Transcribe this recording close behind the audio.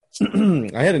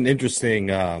I had an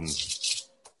interesting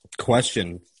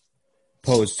question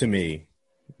posed to me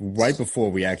right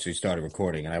before we actually started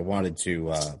recording, and I wanted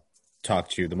to talk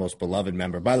to the most beloved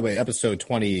member. By the way, episode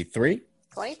 23?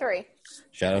 23.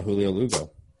 Shout out Julio Lugo.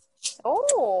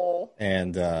 Oh.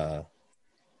 And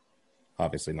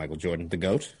obviously Michael Jordan, the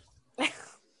GOAT.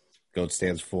 GOAT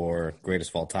stands for greatest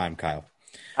of all time, Kyle.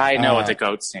 I know what the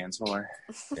GOAT stands for.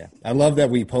 Yeah, I love that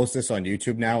we post this on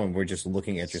YouTube now, and we're just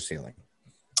looking at your ceiling.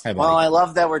 Well, I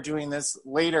love that we're doing this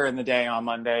later in the day on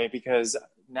Monday because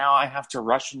now I have to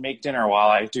rush and make dinner while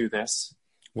I do this.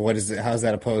 What is it? How's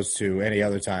that opposed to any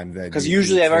other time? Because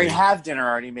usually I already have dinner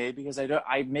already made because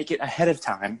I make it ahead of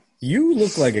time. You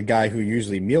look like a guy who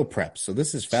usually meal preps, so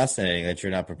this is fascinating that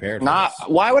you're not prepared.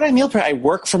 Why would I meal prep? I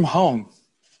work from home.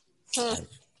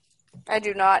 I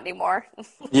do not anymore.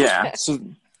 Yeah, so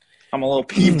I'm a little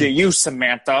peeved at you,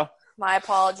 Samantha. My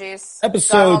apologies.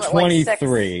 Episode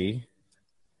 23.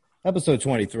 Episode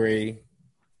 23.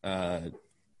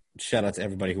 Shout out to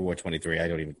everybody who wore 23.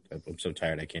 I'm so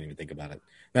tired I can't even think about it.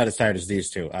 Not as tired as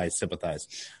these two. I sympathize.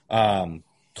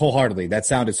 Wholeheartedly. That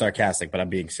sounded sarcastic, but I'm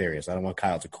being serious. I don't want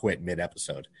Kyle to quit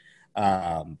mid-episode.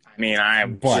 I'm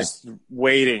just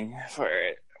waiting for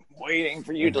it. Waiting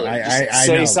for you to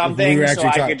say something so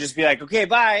I could just be like, okay,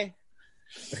 bye.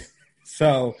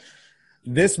 So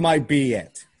this might be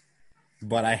it,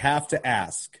 but I have to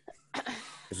ask.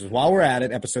 This is while we're at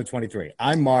it, episode 23.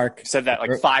 I'm Mark. I've said that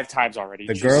like 5 times already.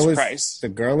 The girl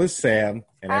is Sam,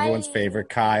 and everyone's favorite.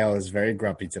 Kyle is very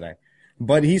grumpy today.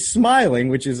 But he's smiling,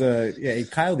 which is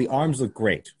Kyle, the arms look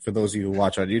great. For those of you who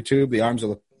watch on YouTube, the arms are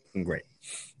looking great.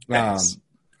 Now,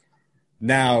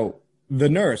 the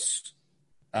nurse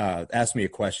asked me a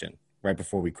question right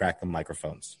before we cracked the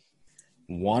microphones,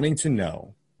 wanting to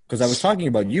know, because I was talking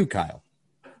about you, Kyle.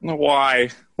 Why?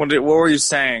 What were you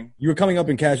saying? You were coming up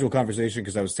in casual conversation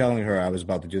because I was telling her I was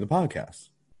about to do the podcast.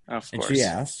 Of course. And she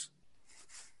asked,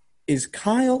 is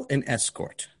Kyle an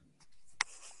escort?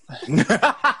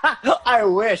 I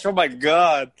wish. Oh, my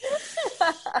God.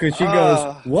 Because she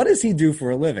goes, what does he do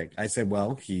for a living? I said,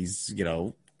 well, he's,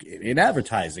 in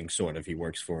advertising, sort of. He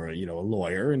works for, a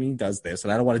lawyer, and he does this.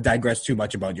 And I don't want to digress too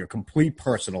much about your complete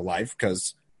personal life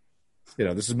because,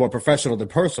 this is more professional than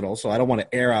personal, so I don't want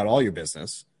to air out all your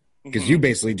business because you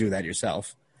basically do that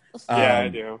yourself. Yeah, I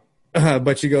do.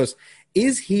 But she goes,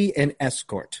 is he an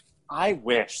escort? I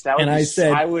wish.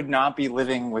 I would not be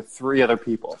living with 3 other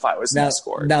people if I was an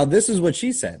escort. Now, this is what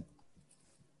she said.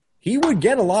 He would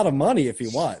get a lot of money if he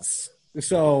was.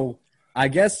 So I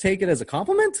guess take it as a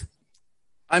compliment?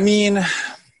 I mean,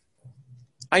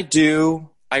 I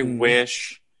do. I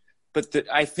wish. But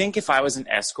I think if I was an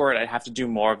escort, I'd have to do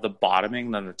more of the bottoming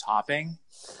than the topping.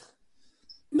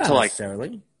 Not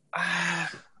necessarily. I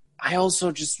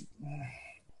also just...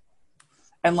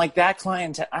 And like that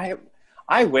client, I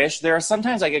wish. There are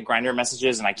sometimes I get Grindr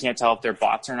messages and I can't tell if they're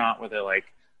bots or not, where they're like,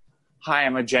 hi,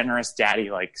 I'm a generous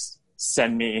daddy, like,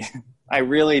 send me. I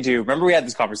really do. Remember we had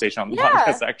this conversation on the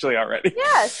podcast actually already?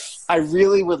 Yes. I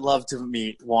really would love to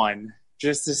meet one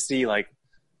just to see, like,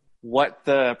 what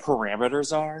the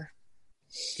parameters are.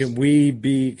 Can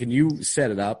you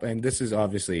set it up? And this is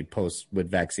obviously post when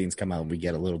vaccines come out and we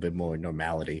get a little bit more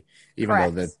normality,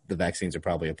 even though the vaccines are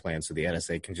probably a plan so the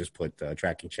NSA can just put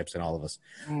tracking chips in all of us.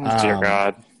 Dear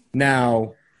God.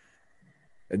 Now,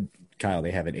 Kyle,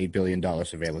 they have an $8 billion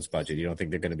surveillance budget. You don't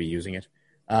think they're going to be using it?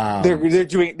 They're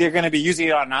going to be using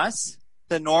it on us?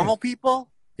 The normal people?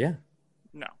 Yeah.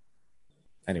 No.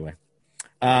 Anyway.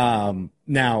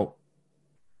 Now,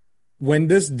 when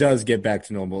this does get back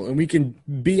to normal and we can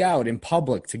be out in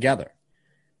public together,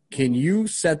 can you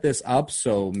set this up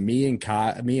so me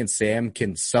and Sam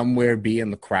can somewhere be in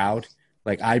the crowd?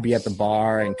 Like I'd be at the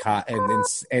bar and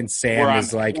Sam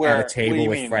is like at a table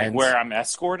with friends. Like where I'm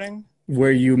escorting?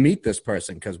 Where you meet this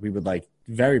person, because we would like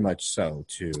very much so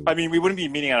to. I mean, we wouldn't be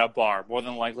meeting at a bar. More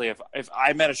than likely, if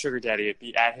I met a sugar daddy, it'd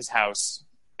be at his house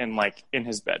and like in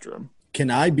his bedroom. Can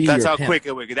I be your pimp?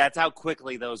 That's how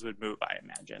quickly those would move, I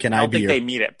imagine. I don't think they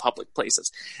meet at public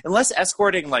places. Unless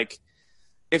escorting, like,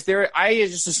 I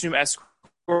just assume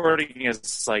escorting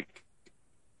is, like,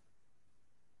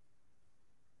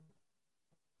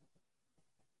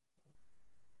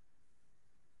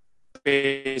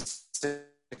 basically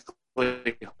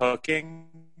hooking.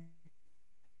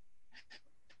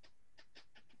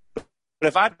 But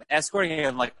if I'm escorting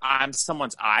him, like I'm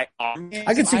someone's eye on me,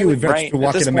 I can see you with Vex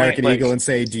walk in American Eagle and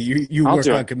say, "Do you work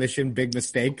on commission? Big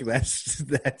mistake."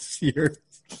 That's your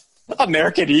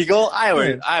American Eagle. I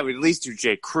would at least do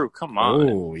J. Crew. Come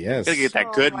on. Oh yes, gotta get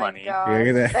that good money.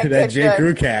 That J.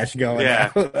 Crew cash going.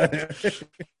 Yeah.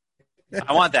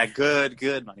 I want that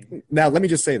good money. Now let me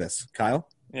just say this, Kyle.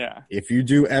 Yeah. If you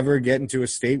do ever get into a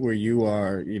state where you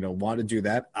are, want to do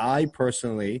that, I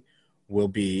personally will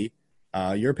be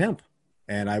your pimp,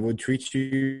 and I would treat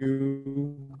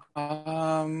you.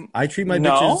 I treat my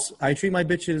bitches. I treat my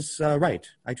bitches right.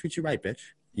 I treat you right, bitch.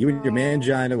 You and your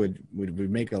mangina would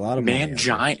make a lot of money.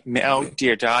 Mangina? Oh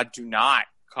dear God! Do not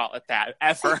call it that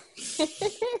ever.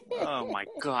 Oh my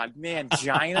God,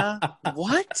 mangina!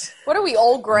 What? What are we,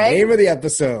 old Greg? Name of the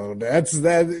episode.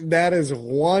 That is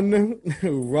one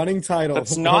running title.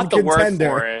 That's not the word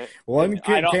for it. One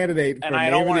candidate for and I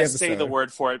name don't of want the to say the episode.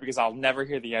 word for it because I'll never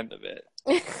hear the end of it.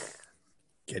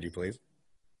 Can you please?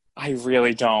 I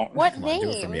really don't. What Come name?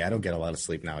 on, do it for me. I don't get a lot of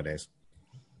sleep nowadays.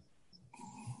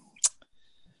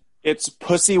 It's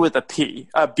pussy with a P,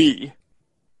 a B.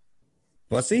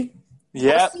 Pussy?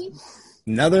 Yeah. Pussy?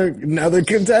 Another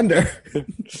contender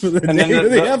for the And then name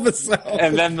of the episode.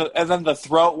 And then the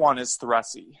throat one is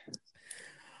Thrusy.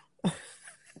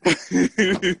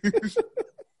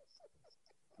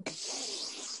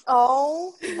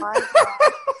 Oh my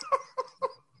God.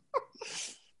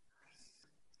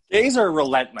 Gays are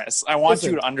relentless. I want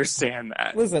Listen. you to understand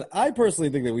that. Listen, I personally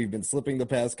think that we've been slipping the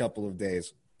past couple of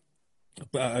days,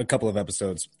 a couple of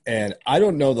episodes, and I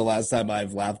don't know the last time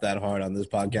I've laughed that hard on this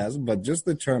podcast, but just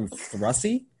the term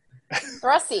 "thrusy"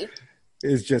 Thrusty.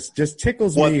 is just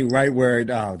tickles me right where it.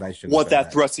 Oh, I should. What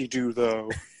that Thrusy do though?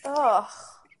 Oh,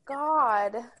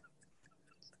 God.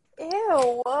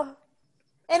 Ew.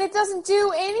 And it doesn't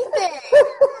do anything.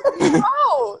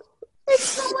 No. It's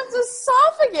someone's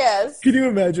esophagus. Can you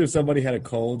imagine if somebody had a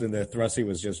cold and their thrusy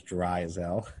was just dry as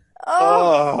hell?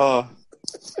 Oh.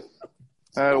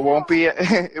 It won't be.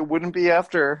 It wouldn't be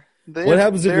after. What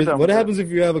happens if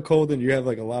you have a cold and you have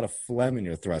like a lot of phlegm in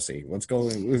your thrusy?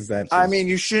 Is that? I mean,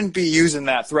 you shouldn't be using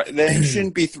that. You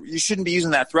shouldn't be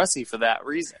using that Thrusy for that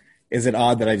reason. Is it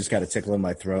odd that I just got a tickle in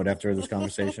my throat after this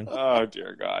conversation? Oh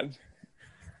dear God!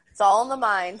 It's all in the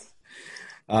mind.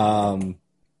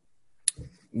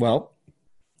 Well,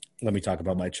 let me talk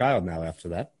about my child now. After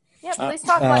that, Yeah, please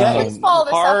talk about it. Please follow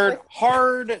this up with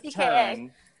hard CKA.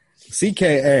 turn.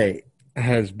 CKA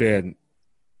has been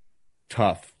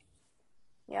tough.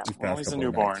 Yeah. these Well, past he's a couple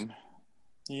of newborn. nights.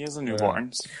 He is a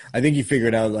newborn. I think he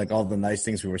figured out like all the nice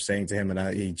things we were saying to him,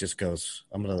 and he just goes,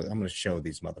 "I'm gonna show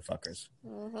these motherfuckers.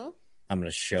 Mm-hmm. I'm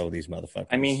gonna show these motherfuckers."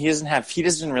 I mean, he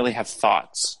doesn't really have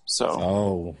thoughts. So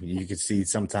Oh, you could see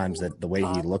sometimes that the way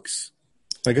he looks,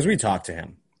 because we talk to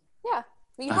him. Yeah.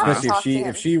 You have to Especially talk to him.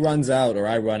 if she runs out or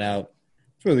I run out,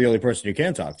 it's really the only person you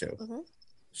can talk to. Mm-hmm.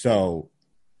 So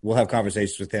we'll have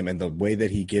conversations with him, and the way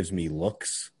that he gives me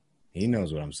looks, he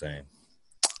knows what I'm saying.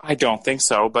 I don't think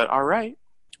so, but all right.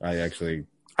 I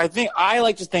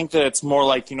like to think that it's more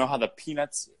like, you know how the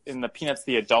Peanuts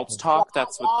the adults talk.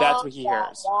 That's what he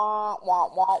hears. Wah, wah,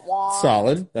 wah, wah.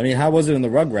 Solid. I mean, how was it in the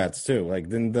Rugrats too? Like,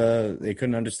 didn't they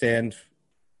couldn't understand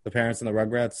the parents in the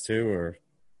Rugrats too, or?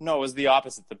 No, it was the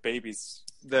opposite. The babies,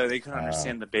 they couldn't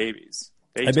understand the babies.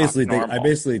 I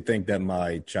basically think that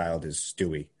my child is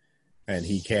Stewie, and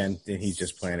he's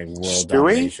just planning world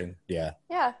domination. Yeah,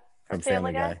 Yeah. from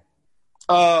Family Guy.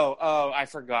 Oh, I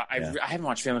forgot. Yeah. I haven't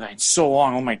watched Family Guy in so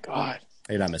long. Oh my God.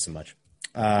 You're not missing much.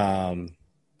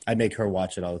 I make her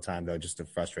watch it all the time though, just to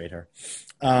frustrate her.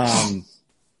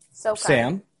 So kind.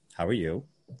 Sam, how are you?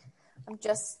 I'm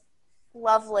just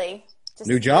lovely. Just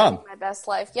New job. living my best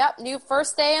life. Yep.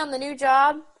 First day on the new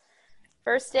job.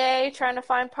 First day trying to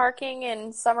find parking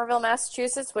in Somerville,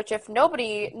 Massachusetts, which if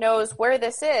nobody knows where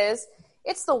this is,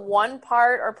 it's the one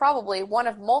part or probably one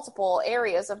of multiple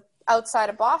areas of outside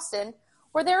of Boston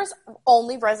where there's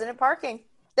only resident parking.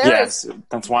 Yes,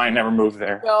 that's why I never moved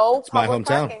there. No my public hometown.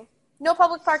 parking. No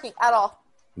public parking at all.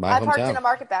 My I parked hometown. in a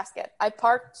market basket. I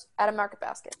parked at a market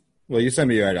basket. Well, you send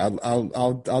me your.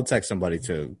 I'll text somebody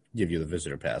to give you the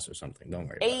visitor pass or something. Don't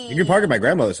worry. About it. Hey. You can park at my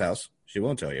grandmother's house. She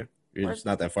won't tell you. It's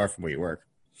not that far from where you work.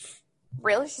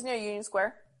 Really? She's near Union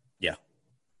Square? Yeah.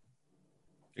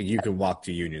 You can walk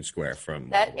to Union Square from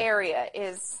That area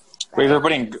is... Wait, they're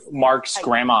putting Mark's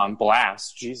grandma on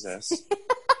blast. Jesus.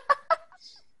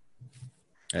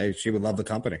 Hey, she would love the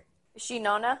company. Is she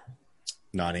Nona?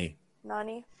 Nani.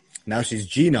 Nani? Now she's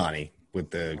G Nani with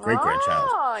the great grandchild.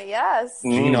 Oh, yes. G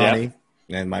Yeah. Nani.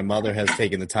 And my mother has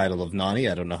taken the title of Nani.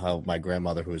 I don't know how my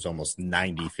grandmother, who is almost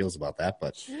 90, feels about that,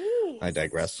 but Jeez. I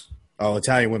digress. Oh,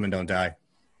 Italian women don't die.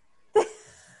 They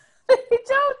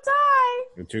don't die.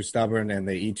 They're too stubborn and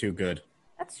they eat too good.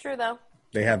 That's true, though.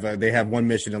 They have one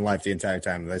mission in life the entire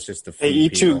time. That's just to feed They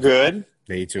eat people. too good?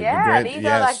 They eat too Yeah, good. they eat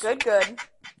all that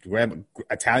good.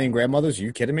 Italian grandmothers, are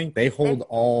you kidding me? They hold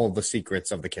all the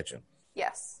secrets of the kitchen.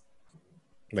 Yes.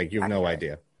 Like, you have no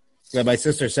idea. Yeah, my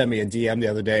sister sent me a DM the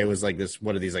other day. It was like this,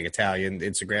 one of these like Italian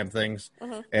Instagram things,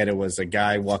 and it was a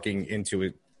guy walking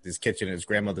into his kitchen, and his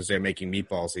grandmother's there making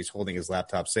meatballs. He's holding his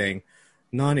laptop, saying,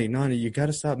 "Nani, you got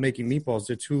to stop making meatballs.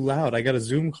 They're too loud. I got a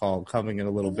Zoom call coming in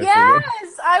a little bit." Yes,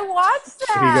 I watched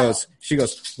that. She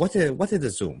goes, what is the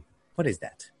Zoom? What is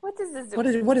that? What is the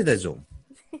Zoom? What is the Zoom?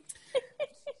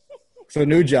 So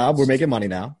new job. We're making money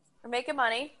now. We're making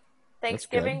money.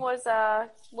 Thanksgiving was a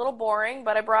little boring,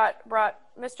 but I brought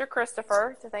Mr.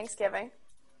 Christopher to Thanksgiving.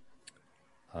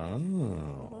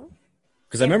 Oh.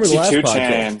 Because I remember the last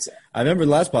podcast. I remember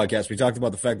the last podcast we talked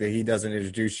about the fact that he doesn't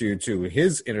introduce you to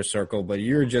his inner circle, but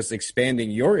you're just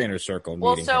expanding your inner circle.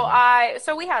 Well,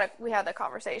 so we had the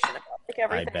conversation about like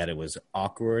everything. I bet it was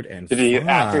awkward and Did he fun.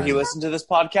 after he listened to this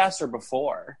podcast or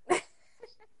before? I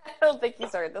don't think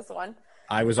he's heard this one.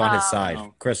 I was on his side,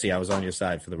 Chrissy. I was on your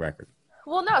side for the record.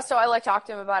 Well, no. So I talked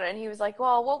to him about it, and he was like,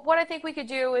 "Well, what I think we could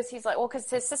do is," he's like, "Well, because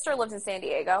his sister lives in San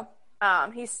Diego.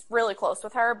 He's really close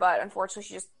with her, but unfortunately,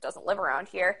 she just doesn't live around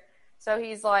here. So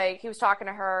he's like, he was talking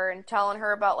to her and telling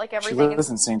her about like everything. She lives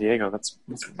in San Diego. That's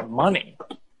money.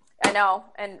 I know,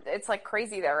 and it's like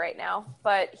crazy there right now.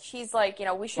 But he's like,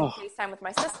 we should FaceTime with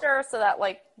my sister so that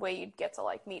like way you'd get to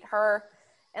like meet her.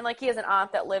 And like he has an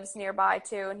aunt that lives nearby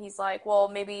too, and he's like, well,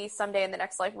 maybe someday in the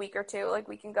next like week or two, like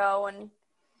we can go and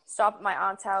stop at my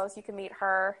aunt's house. You can meet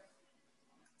her.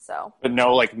 So. But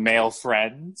no like male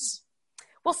friends.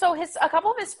 Well, so a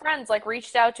couple of his friends like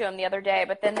reached out to him the other day,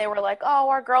 but then they were like, "Oh,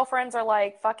 our girlfriends are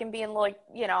like fucking being like,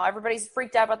 everybody's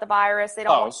freaked out about the virus. They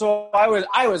don't." Oh, so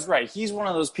I was right. He's one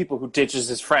of those people who ditches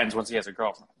his friends once he has a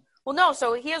girlfriend. Well, no.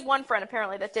 So he has one friend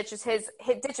apparently that ditches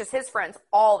his friends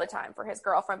all the time for his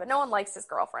girlfriend, but no one likes his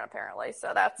girlfriend apparently.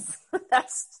 So that's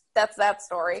that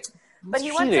story. But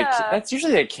that's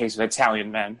usually the case with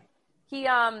Italian men. He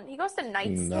goes to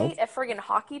night skate at friggin'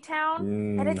 Hockey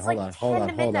Town, and it's like 10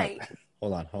 to midnight.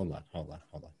 Hold on.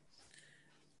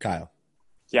 Kyle.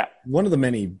 Yeah. One of the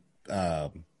many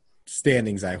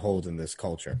standings I hold in this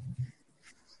culture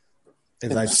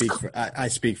is I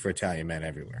speak for Italian men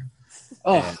everywhere.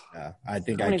 Oh, and, I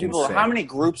think I can say. How many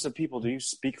groups of people do you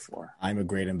speak for? I'm a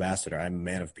great ambassador. I'm a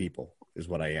man of people, is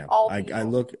what I am. I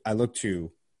look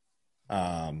to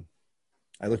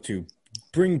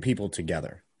bring people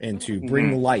together and to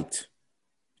bring light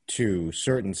to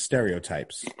certain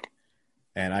stereotypes.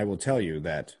 And I will tell you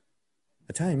that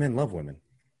Italian men love women.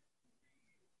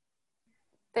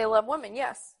 They love women,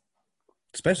 yes.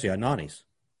 Especially on nannies.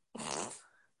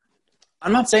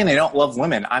 I'm not saying they don't love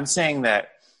women. I'm saying that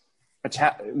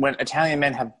when Italian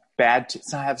men have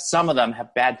some of them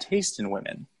have bad taste in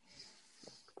women.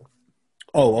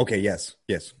 Oh, okay, yes.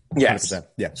 100%.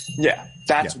 Yeah,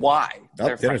 that's why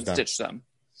their friends done. ditch them.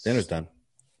 Dinner's done.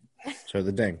 So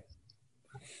the ding.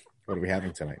 What are we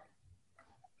having tonight?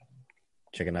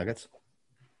 Chicken nuggets?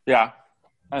 Yeah.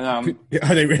 And,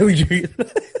 are they really?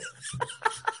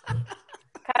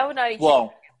 Kyle would not eat chicken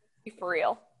nuggets, for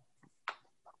real.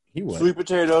 He would. Sweet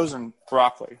potatoes and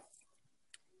broccoli.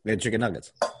 They had chicken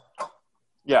nuggets.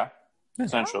 Yeah,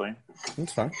 essentially.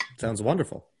 That's fine. Sounds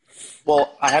wonderful.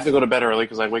 Well, I have to go to bed early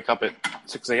because I wake up at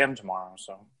 6 a.m. tomorrow.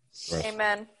 So. Gross.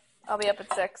 Amen. I'll be up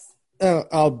at 6.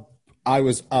 I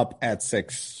was up at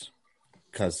 6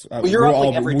 because you're up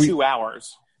like every 2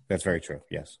 hours. That's very true.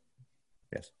 Yes.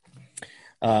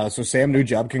 So Sam, new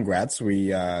job. Congrats.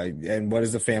 And what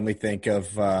does the family think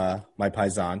of my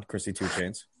paisan, Chrissy 2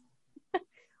 Chainz?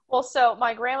 Well, so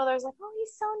my grandmother's like, "Oh,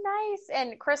 he's so nice,"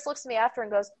 and Chris looks at me after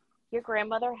and goes, "Your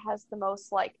grandmother has the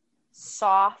most like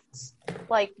soft,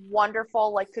 like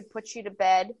wonderful, like could put you to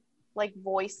bed, like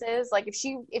voices. Like if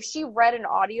she read an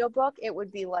audiobook, it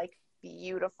would be like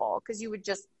beautiful because you would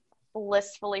just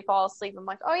blissfully fall asleep." I'm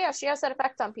like, "Oh yeah, she has that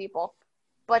effect on people."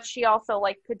 But she also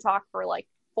like could talk for like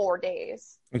 4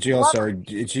 days. And she also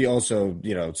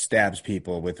stabs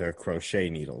people with her crochet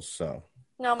needles. So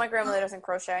no, my grandmother doesn't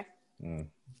crochet. Mm.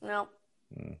 No.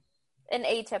 Mm. An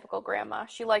atypical grandma.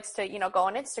 She likes to go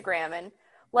on Instagram and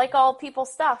like all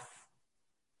people's stuff.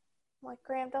 I'm like,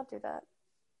 Graham, don't do that.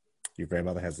 Your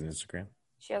grandmother has an Instagram?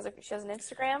 She has an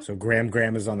Instagram. So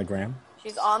Graham is on the gram?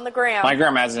 She's on the gram. My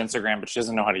grandma has an Instagram, but she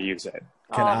doesn't know how to use it.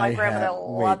 My grandmother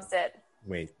loves it.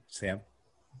 Wait, Sam?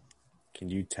 Can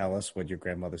you tell us what your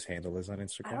grandmother's handle is on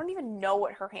Instagram? I don't even know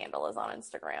what her handle is on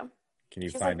Instagram. Can you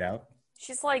find out?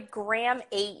 She's like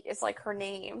Graham8 is like her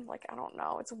name. Like, I don't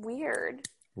know. It's weird.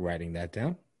 Writing that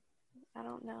down. I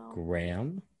don't know.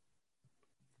 Graham8.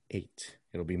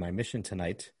 It'll be my mission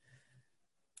tonight,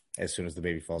 as soon as the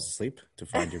baby falls asleep, to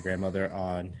find your grandmother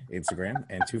on Instagram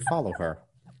and to follow her.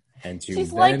 And to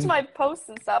She's liked my posts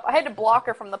and stuff. I had to block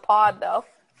her from the pod, though.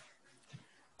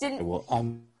 I will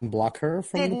unblock her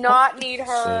from Did the not pod, need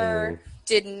her. so-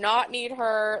 Did not need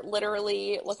her.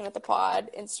 Literally looking at the pod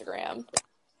Instagram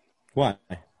Why?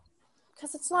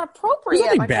 because it's not There's appropriate.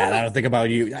 nothing My bad. cousin- I don't think about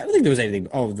you. I don't think there was anything.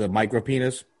 Oh, the micro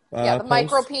penis. Yeah, the post?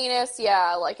 micro penis.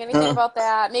 Yeah, like anything about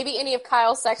that. Maybe any of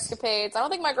Kyle's sexcapades. I don't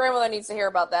think my grandmother needs to hear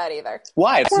about that either.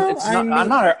 Why? Well, It's I not, mean, I'm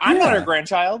not yeah. her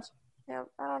grandchild. Yeah,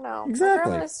 I don't know. Exactly.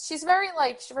 My grandma's, she's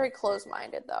very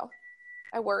close-minded though.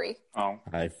 I worry. Oh,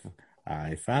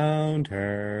 I found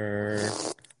her.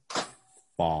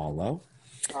 Follow.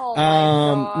 Oh my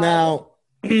god. Now,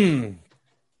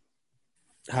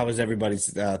 how was everybody's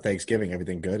Thanksgiving?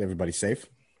 Everything good? Everybody safe?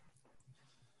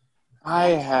 I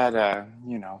had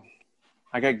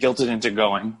I got guilted into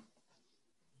going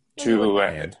to.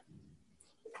 And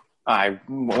I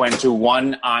went to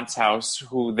one aunt's house,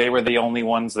 who they were the only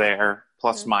ones there,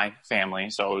 plus my family,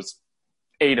 so it was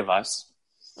 8 of us.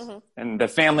 Mm-hmm. And the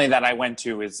family that I went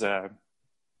to is a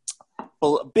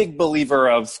big believer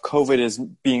of COVID is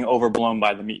being overblown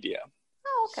by the media.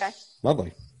 Oh, okay.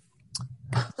 lovely.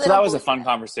 So that was a fun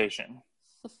conversation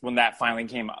when that finally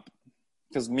came up,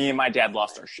 because me and my dad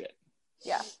lost our shit.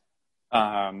 Yeah.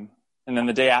 And then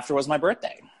the day after was my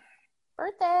birthday.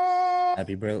 Birthday.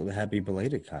 Happy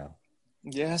belated, Kyle.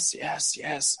 Yes. You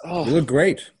Oh, look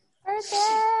great. Birthday.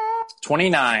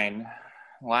 29.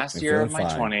 Last And year of feeling my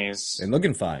fine. 20s. And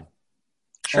looking fine.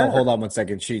 Sure. Oh, hold on 1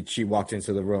 second. She walked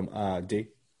into the room. D.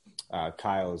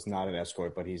 Kyle is not an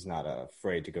escort, but he's not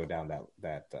afraid to go down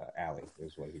that alley.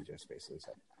 Is what he just basically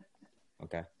said.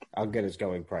 Okay, I'll get his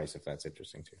going price if that's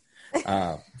interesting to you.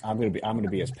 I'm gonna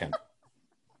be his pimp.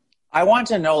 I want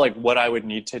to know like what I would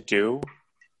need to do.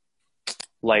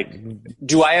 Like,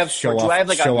 do I have Show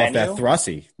like a off menu? that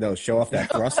thrusy. No, show off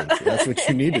that thrusy. That's what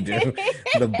you need to do.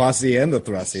 The bussy and the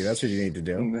thrusy. That's what you need to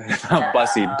do.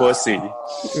 Bussy. Bussy.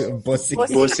 Bussy.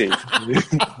 Bussy.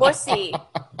 Pussy.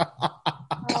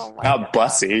 Oh my Not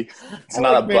bussy. It's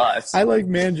not a bus. I like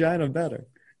mangina better.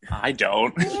 I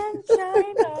don't.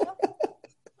 Angina.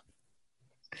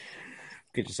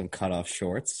 Get you some cutoff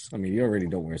shorts. I mean, you already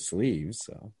don't wear sleeves,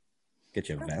 so get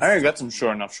you a vest. I already got some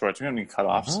short enough shorts. We don't need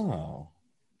cutoffs. Oh,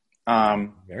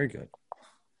 very good.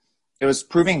 It was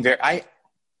proving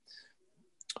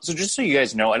so just so you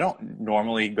guys know, I don't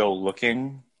normally go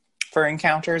looking for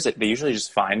encounters. They usually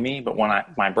just find me. But when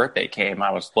my birthday came,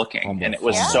 I was looking, and it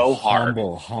was so hard.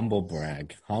 Humble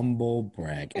brag,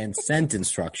 and sentence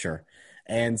structure.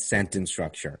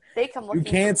 They come You looking.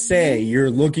 can't say you're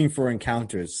looking for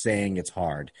encounters saying it's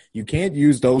hard. You can't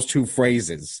use those two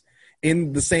phrases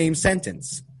in the same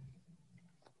sentence.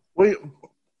 Wait,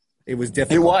 It was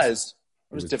difficult. it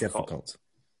was difficult.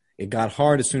 It got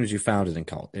hard as soon as you found it in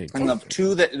college. And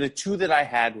the two that I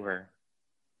had were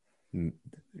On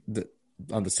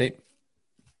the same.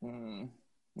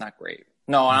 not great.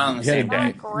 No, not on the same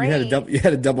day. You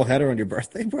had a double header on your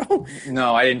birthday, bro.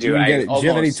 No, I didn't do Did it. you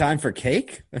have any time for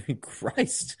cake? I mean,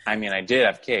 Christ. I mean, I did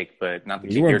have cake, but not the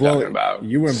cake You you're weren't talking blowing. about.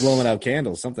 You weren't blowing out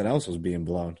candles. Something else was being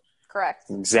blown. Correct.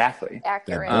 Exactly.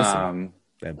 Accurate.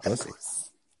 That pussy.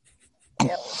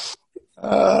 Yep.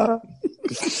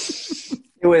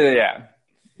 It was, yeah.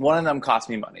 One of them cost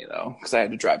me money though, because I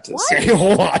had to drive to the city Hey,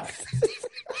 hold on.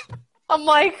 I'm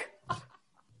like,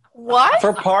 what?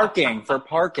 for parking,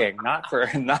 not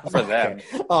for them.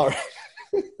 All right.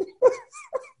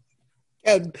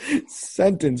 And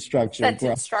sentence structure, bro.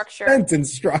 Sentence structure.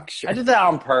 Sentence structure. I did that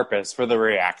on purpose for the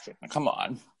reaction. Come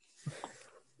on,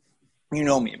 you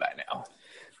know me by now.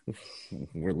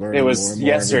 We're learning. It more was and more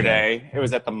yesterday. It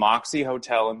was at the Moxie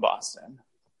Hotel in Boston.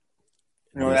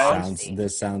 You know every what day. that was?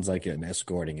 This sounds like an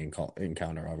escorting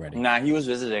encounter already. Nah, he was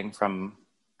visiting from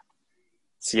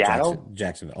Seattle.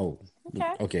 Jacksonville.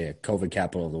 Okay. Okay. COVID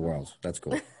capital of the world. That's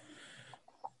cool.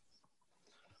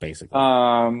 Basically,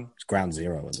 it's ground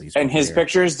zero at least. And his here.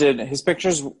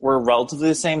 pictures were relatively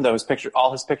the same though.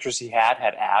 All his pictures he had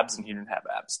abs, and he didn't have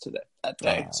abs that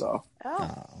day. So,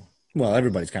 Well,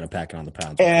 everybody's kind of packing on the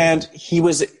pounds. and he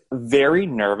was very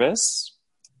nervous.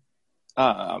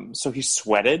 So he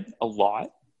sweated a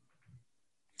lot.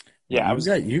 Yeah, I was.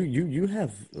 You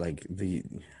have like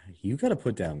you got to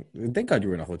put down. Thank God you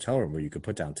were in a hotel room where you could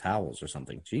put down towels or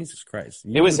something. Jesus Christ!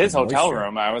 It was his the hotel moisture.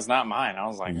 room. I was not mine. I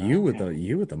was like, You with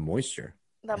the moisture.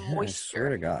 The I swear moisture.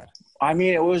 to God. I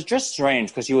mean, it was just strange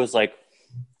because he was like,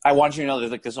 "I want you to know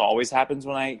that like this always happens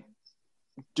when I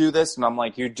do this," and I'm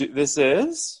like, "You do this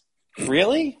is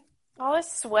really All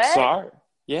this sweat. sorry?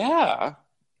 Yeah,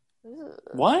 Ugh.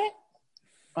 what?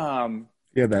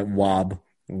 Yeah, that wob,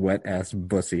 wet ass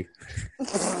bussy.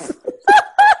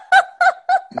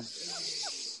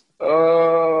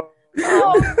 Oh,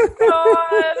 Oh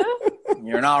God.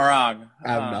 you're not wrong.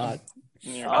 I'm not.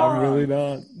 You're I'm not really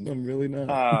wrong. not.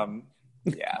 not.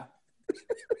 Yeah.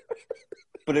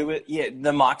 But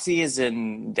the Moxie is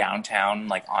in downtown,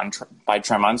 like by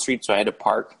Tremont Street, so I had to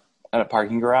park at a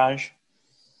parking garage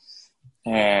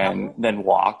and then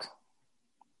walk.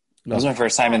 It was my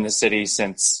first time in the city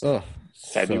since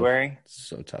February.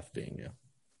 So tough being you.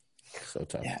 So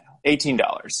tough. Yeah,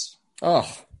 $18.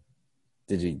 Oh,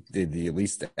 did you at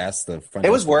least ask the front?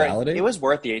 It was worth. Validate? It was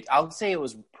worth the. I'll say it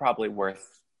was probably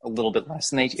worth a little bit less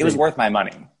than 18. It was worth my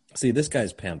money. See, this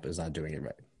guy's pimp is not doing it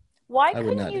right. Why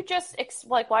couldn't you just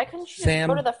why couldn't you just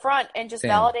go to the front and just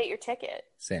validate your ticket?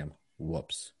 Sam,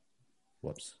 whoops.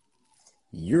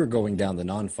 You're going down the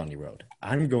non-funny road.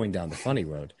 I'm going down the funny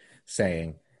road,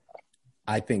 saying,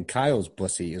 I think Kyle's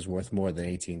pussy is worth more than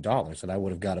 $18, and I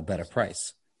would have got a better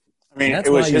price. I mean, it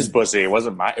was his pussy. It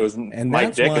wasn't my. It was my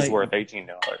dick is worth $18.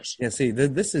 Yeah, see,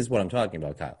 this is what I'm talking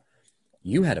about, Kyle.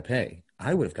 You had to pay.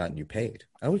 I would have gotten you paid.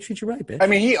 I would treat you right, bitch. I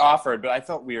mean, he offered, but I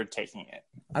felt weird taking it.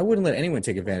 I wouldn't let anyone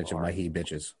take advantage of my he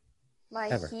bitches. My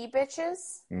he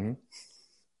bitches? Mm-hmm.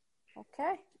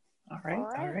 Okay. All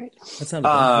right. That's not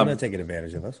I'm not taking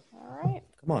advantage of us. All right.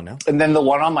 Come on now. And then the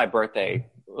one on my birthday.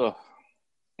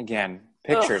 Again,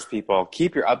 pictures, people.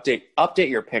 Keep your update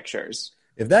your pictures.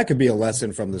 If that could be a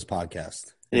lesson from this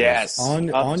podcast. Yes.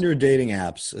 On your dating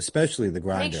apps, especially the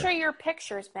Grindr. Make sure your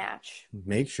pictures match.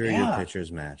 Make sure your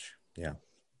pictures match. Yeah.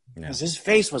 Because his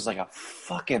face was like a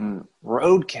fucking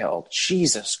roadkill.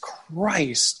 Jesus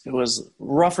Christ. It was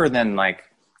rougher than like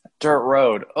a dirt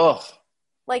road. Ugh.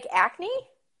 Like acne?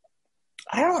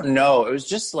 I don't know. It was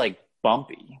just like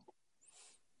bumpy.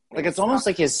 Like it's almost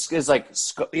like his like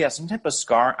some type of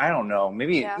scar. I don't know.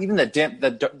 Maybe even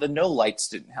the no lights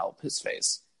didn't help his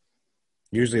face.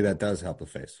 Usually that does help the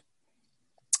face.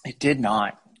 It did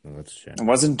not. Oh, that's a shame. It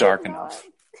wasn't dark enough.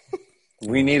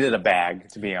 We needed a bag,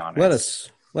 to be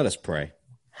honest. Let us pray.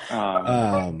 Oh my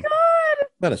God.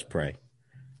 Let us pray.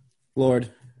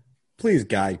 Lord, please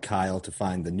guide Kyle to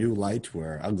find the new light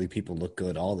where ugly people look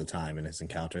good all the time in his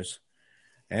encounters.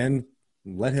 And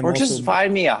let him just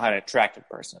find me an attractive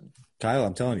person. Kyle,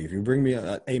 I'm telling you, if you bring me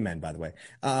amen, by the way.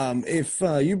 If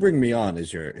you bring me on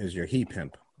as your he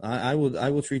pimp, I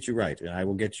will treat you right, and I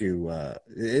will get you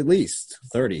at least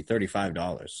 $30,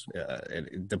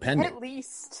 $35, depending. At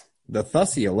least. The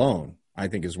Thussy alone, I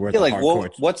think, is worth.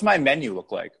 What's my menu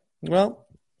look like? Well,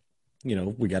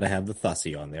 we got to have the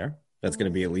Thussy on there. That's going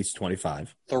to be at least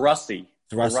 25. Thrusty.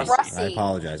 I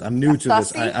apologize. I'm new to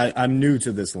this. I'm new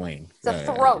to this lane. It's a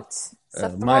throat. It's a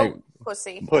throat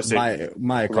pussy.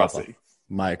 My culpa.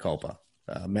 My culpa.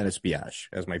 Menace biage,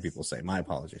 as my people say. My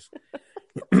apologies.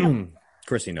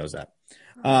 Chrissy knows that.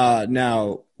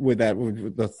 Now, with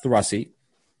the Thrusty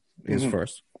is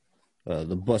first.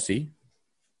 The Bussy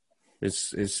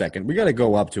is second. We got to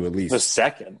go up to at least the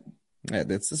second. Yeah,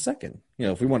 that's the second.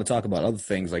 If we want to talk about other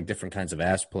things like different kinds of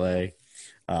ass play,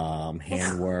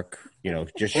 handwork,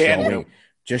 just showing it,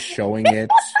 just showing it.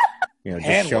 We're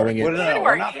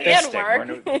not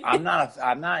fisting. I'm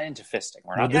not into fisting.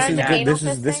 We're not.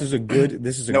 This is a good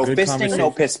fisting, conversation.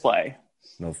 No piss play.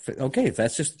 Okay, if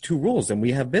that's just two rules, then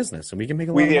we have business and we can make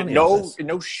a lot of money.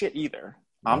 No shit either.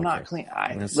 I'm not clean.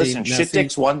 Listen,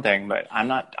 dick's one thing, but I'm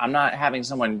not having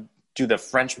someone do the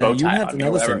French bow tie on me.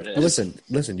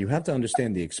 Listen. You have to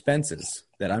understand the expenses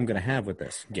that I'm going to have with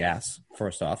this. Gas,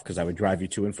 first off, because I would drive you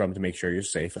to and from to make sure you're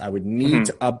safe. I would need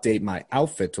to update my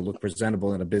outfit to look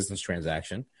presentable in a business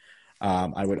transaction.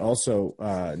 I would also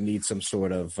need some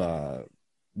sort of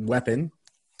weapon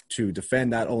to defend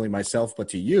not only myself but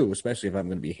to you, especially if I'm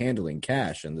going to be handling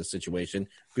cash in this situation,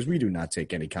 because we do not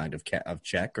take any kind of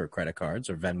check or credit cards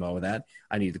or Venmo or that.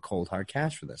 I need the cold hard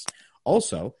cash for this.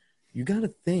 Also, you got to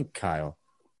think, Kyle,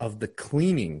 of the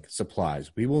cleaning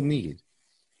supplies we will need.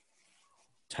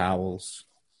 Towels,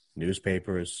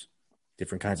 newspapers,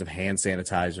 different kinds of hand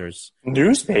sanitizers.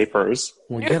 Newspapers?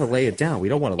 We got to lay it down. We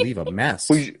don't want to leave a mess.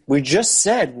 We just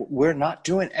said we're not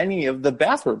doing any of the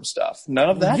bathroom stuff. None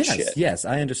of that shit. Yes,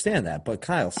 I understand that. But,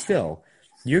 Kyle, still,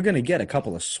 you're going to get a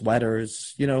couple of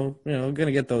sweaters. Going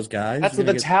to get those guys. That's what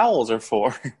the towels are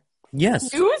for.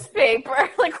 Yes. Newspaper?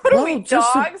 Like, what are we,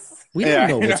 dogs? We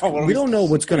don't know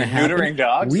what's going to happen. Neutering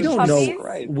dogs. We don't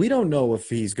know. We don't know if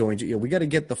he's going to. We got to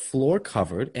get the floor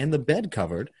covered and the bed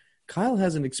covered. Kyle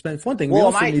has an expense. One thing we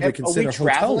also need to consider: are we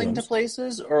traveling to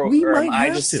places, or am I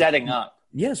just setting up?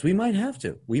 Yes, we might have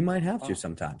to. We might have to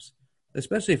sometimes,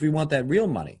 especially if we want that real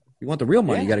money. If you want the real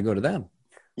money, you got to go to them.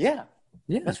 Yeah,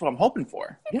 that's what I'm hoping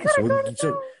for. Yeah,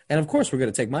 and of course we're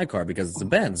going to take my car because it's a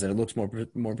Benz and it looks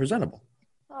more presentable.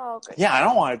 Oh, good. Yeah, I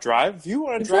don't want to drive. If you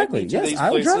want to drive me to these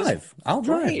places, I'll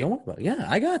drive. Don't worry about it. Yeah,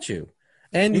 I got you.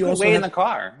 And you also wait in the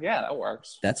car. Yeah, that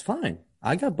works. That's fine.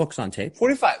 I got books on tape.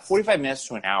 45 minutes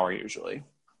to an hour usually.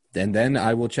 And then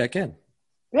I will check in.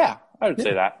 Yeah, I would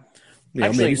say that. You know,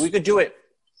 Actually, maybe- we could do it.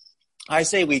 I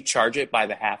say we charge it by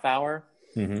the half hour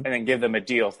and then give them a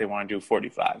deal if they want to do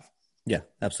 45. Yeah,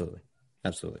 absolutely.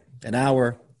 Absolutely. An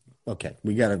hour. Okay.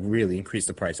 We got to really increase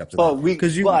the price up to But that. we can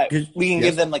yes.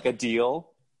 give them like a deal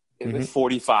with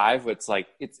 45. It's like,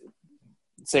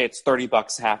 say it's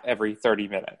 $30 half every 30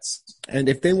 minutes. And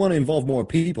if they want to involve more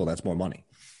people, that's more money.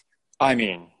 I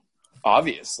mean,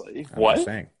 obviously.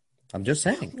 I'm just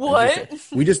saying. What?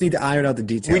 We just need to iron out the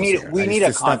details. We need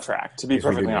a contract, to be Yes, we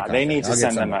do perfectly need a honest. They need to contract.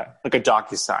 I'll send get them a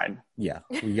DocuSign. Yeah,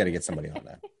 we got to get somebody on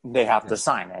that. They have to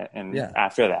sign it, and Yeah.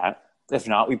 after that, if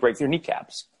not, we break their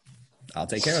kneecaps. I'll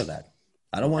take care of that.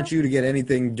 I don't want you to get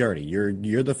anything dirty. You're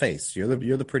the face. You're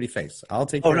the pretty face. I'll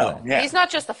take care of that. Yeah. He's not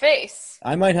just the face.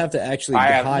 I might have to actually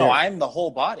hire. I'm the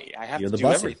whole body. I have You're to the do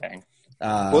bussy. everything.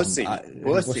 Pussy.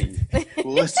 Pussy.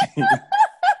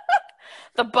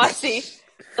 The bussy.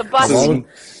 The Of bussy.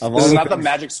 all This is the not the things-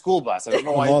 magic school bus. I don't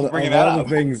know why of all, you're bringing of that all up.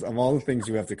 the things, of all the things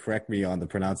you have to correct me on the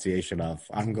pronunciation of,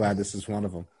 I'm glad this is one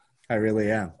of them. I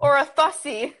really am. Or a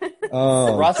thussy.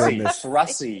 Oh, goodness.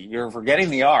 Thrusty. You're forgetting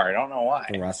the R. I don't know why.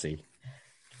 Rusty.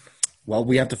 Well,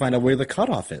 we have to find out where the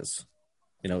cutoff is.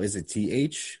 You know, is it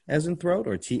TH as in throat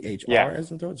or THR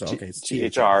as in throat? So, okay, it's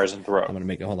THR is in I'm throat. going to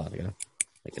make it. Hold on. I got to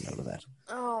make a note of that.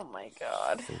 Oh my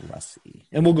god. Rusty.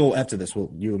 And we'll go after this.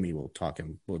 You and me will talk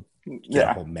and we'll get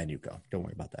a whole menu going. Don't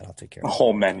worry about that. I'll take care A of it.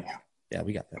 whole menu. Yeah,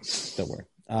 we got that. Don't worry.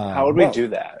 How would we do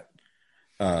that?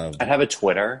 I'd I'd have a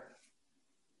Twitter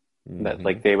that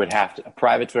like they would have to, a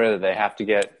private Twitter that they have to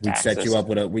get We'd access. set you up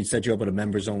with a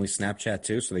members only Snapchat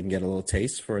too, so they can get a little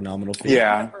taste for a nominal fee.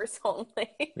 Yeah. Members only.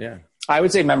 Yeah. I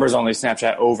would say members only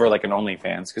Snapchat over like an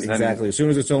OnlyFans because then Exactly. As soon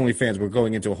as it's OnlyFans, we're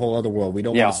going into a whole other world. We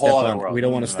don't Yeah, want to a whole step other on. world. We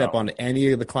don't want to step No. on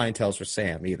any of the clientels for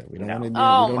Sam either. We don't No. want to.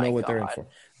 Oh, we don't my know what they're in God. for.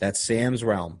 That's Sam's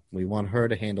realm. We want her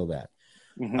to handle that.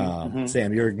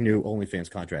 Sam, your new OnlyFans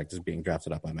contract is being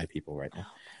drafted up by my people right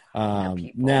now.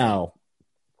 Now,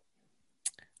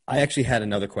 I actually had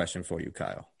another question for you,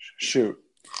 Kyle. shoot.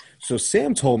 So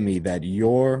Sam told me that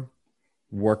your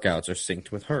workouts are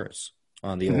synced with hers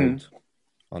on the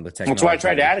on the technology. That's why I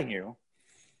tried adding you.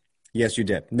 Yes, you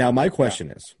did. Now, my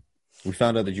question is, we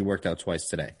found out that you worked out twice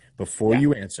today. Before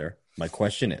you answer, my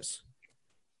question is,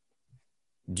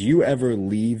 do you ever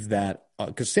leave that?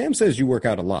 Because Sam says you work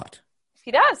out a lot.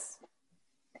 He does.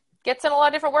 Gets in a lot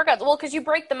of different workouts. Well, because you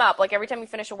break them up, like every time you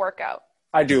finish a workout.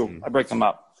 I do. I break them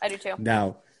up. I do too.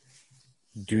 Now,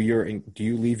 do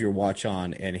you leave your watch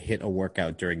on and hit a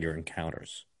workout during your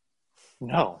encounters?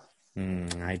 No,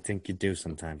 I think you do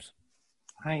sometimes.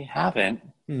 I haven't.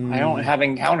 I don't have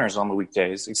encounters on the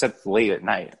weekdays except late at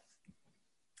night.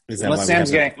 Is that Unless why we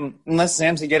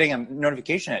Sam's have getting a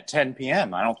notification at 10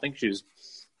 p.m. I don't think she is.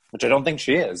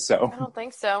 So I don't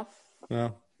think so.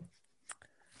 Well,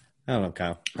 I don't know,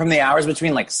 Kyle. from the hours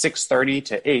between like 6:30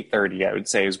 to 8:30, I would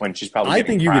say is when she's probably. I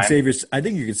think you prime. could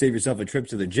save yourself a trip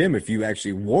to the gym if you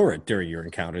actually wore it during your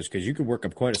encounters, because you could work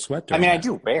up quite a sweat. I During mean, I that.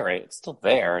 do wear it. It's still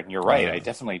there, and you're right. I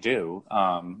definitely do.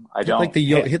 I don't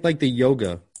hit like the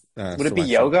yoga. Would it be selection.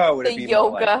 yoga or would The it be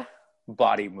more like yoga.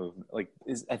 body movement?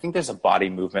 I think there's a body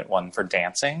movement one for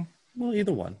dancing Well,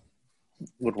 either one.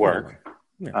 would work.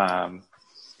 Yeah.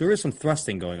 There is some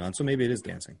thrusting going on, so maybe it is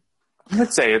dancing.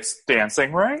 Let's say it's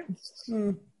dancing, right?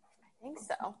 I think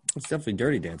so. It's definitely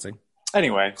dirty dancing.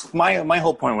 Anyway, my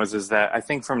whole point is that I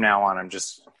think from now on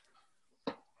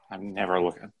I'm never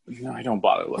looking. No, I don't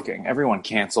bother looking. Everyone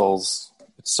cancels.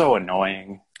 It's so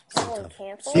annoying. Someone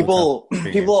canceled?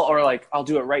 People are like, I'll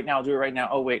do it right now. I'll do it right now.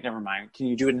 Oh, wait, never mind. Can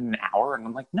you do it in an hour? And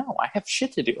I'm like, no, I have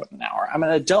shit to do in an hour. I'm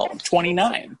an adult. I'm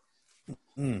 29.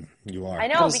 You are. I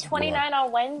know. It'll be 29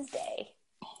 on Wednesday.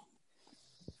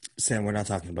 Sam, we're not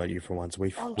talking about you for once.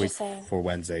 I'm just saying. For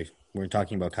Wednesday. We're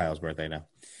talking about Kyle's birthday now.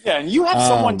 Yeah, and you have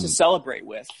someone to celebrate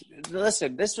with.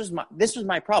 Listen, this was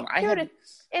my problem. I had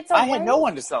no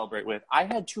one to celebrate with. I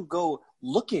had to go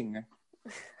looking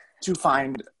to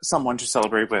find someone to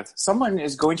celebrate with. Someone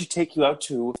is going to take you out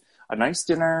to a nice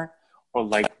dinner or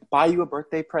like buy you a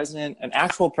birthday present, an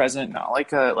actual present, not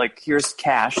like here's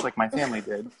cash like my family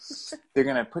did. They're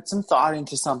going to put some thought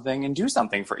into something and do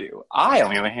something for you. I,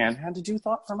 on the other hand, had to do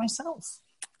thought for myself.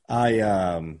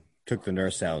 I took the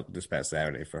nurse out this past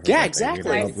Saturday for her Yeah, birthday.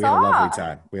 exactly. We had a lovely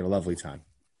time. We had a lovely time.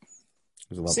 It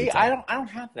was a lovely See, time. I don't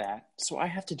have that, so I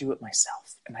have to do it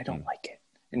myself, and I don't like it.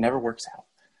 It never works out.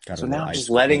 Got So a now little I'm ice just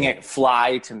letting cream. it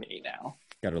fly to me now.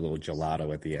 Got a little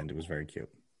gelato at the end. It was very cute.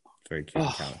 Very cute.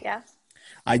 Kind of. Yeah.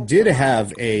 I did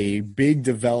have a big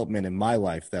development in my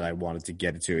life that I wanted to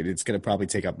get into. It's going to probably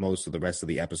take up most of the rest of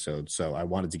the episode, so I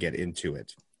wanted to get into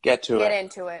it. Get to Get it.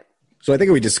 into it. So I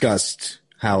think we discussed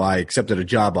how I accepted a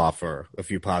job offer a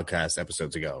few podcast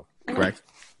episodes ago, correct?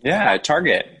 Yeah,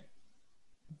 Target.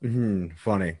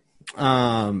 Funny.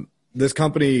 This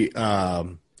company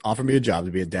offered me a job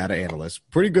to be a data analyst.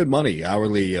 Pretty good money,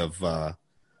 hourly of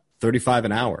 $35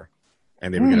 an hour.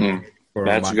 And they were going to pay for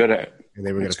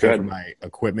pay for my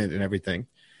equipment and everything.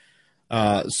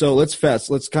 So let's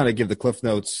kind of give the cliff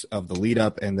notes of the lead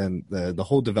up, and then the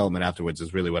whole development afterwards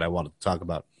is really what I wanted to talk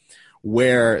about.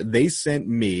 Where they sent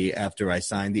me, after I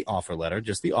signed the offer letter,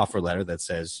 just the offer letter that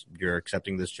says you're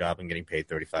accepting this job and getting paid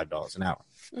 $35 an hour.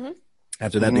 Mm-hmm.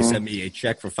 After that, they sent me a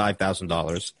check for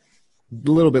 $5,000, a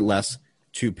little bit less,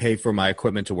 to pay for my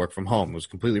equipment to work from home. It was a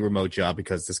completely remote job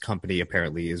because this company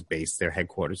apparently is based, their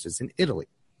headquarters is in Italy.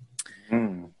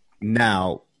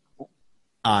 Now,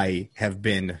 I have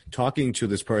been talking to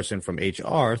this person from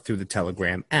HR through the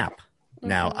Telegram app.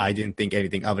 Now, I didn't think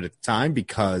anything of it at the time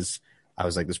because I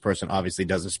was like, this person obviously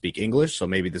doesn't speak English, so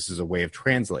maybe this is a way of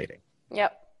translating.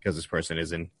 Yep. Because this person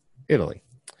is in Italy.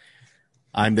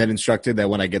 I'm then instructed that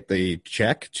when I get the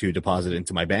check to deposit it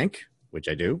into my bank, which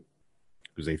I do.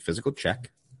 It was a physical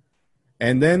check.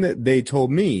 And then they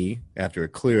told me, after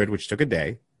it cleared, which took a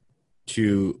day,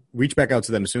 to reach back out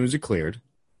to them as soon as it cleared.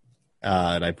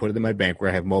 And I put it in my bank where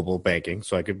I have mobile banking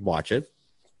so I could watch it.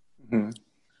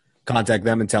 Contact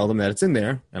them and tell them that it's in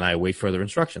there, and I await further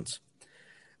instructions.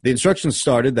 The instructions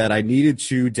started that I needed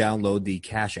to download the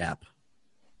Cash App.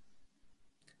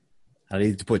 I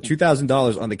needed to put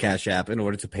 $2,000 on the Cash App in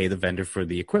order to pay the vendor for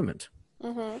the equipment.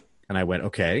 And I went,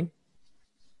 okay,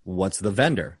 what's the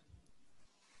vendor?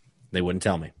 They wouldn't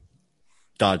tell me.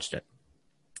 Dodged it.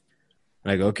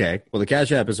 And I go, okay, well, the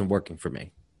Cash App isn't working for me.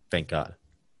 Thank God.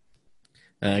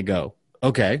 And I go,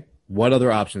 okay, what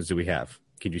other options do we have?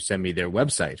 Could you send me their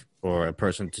website or a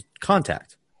person to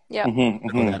contact? Yeah. So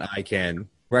that I can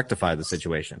rectify the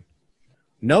situation.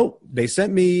 Nope. They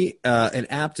sent me an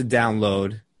app to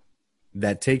download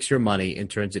that takes your money and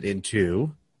turns it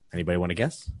into, anybody want to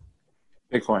guess?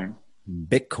 Bitcoin.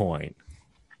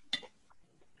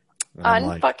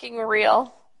 Unfucking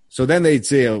real. So then they'd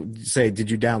say,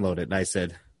 did you download it? And I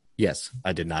said, yes,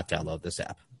 I did not download this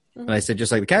app. And I said,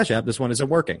 just like the Cash App, this one isn't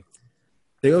working.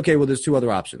 They go, okay, well, there's two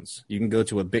other options. You can go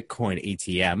to a Bitcoin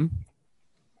ATM.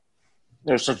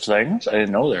 There's such things? I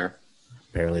didn't know there.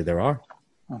 Apparently there are.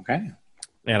 Okay.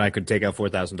 And I could take out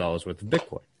 $4,000 worth of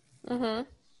Bitcoin.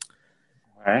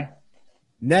 Okay.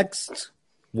 Next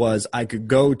was I could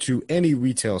go to any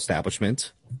retail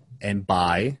establishment and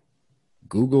buy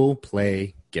Google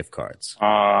Play gift cards.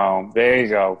 Oh, there you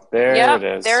go. There it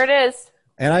is. There it is.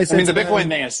 And I said, the Bitcoin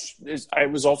thing is I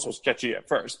was also sketchy at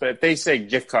first, but if they say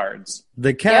gift cards.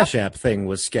 The Cash App thing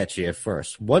was sketchy at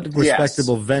first. What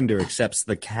respectable vendor accepts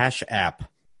the Cash App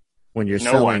when you're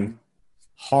selling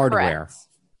hardware? Correct.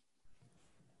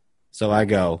 So I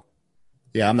go,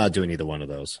 yeah, I'm not doing either one of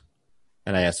those.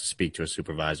 And I asked to speak to a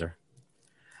supervisor.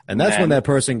 And that's when that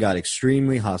person got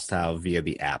extremely hostile via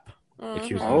the app,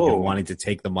 accusing me of wanting to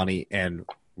take the money and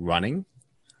running,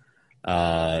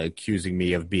 accusing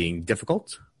me of being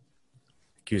difficult,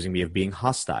 accusing me of being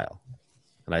hostile.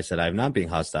 And I said, I'm not being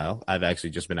hostile. I've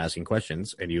actually just been asking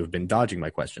questions, and you have been dodging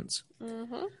my questions.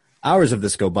 Hours of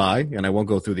this go by, and I won't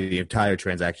go through the entire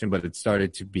transaction, but it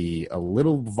started to be a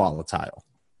little volatile.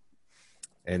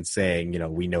 And saying,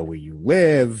 we know where you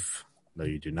live. No,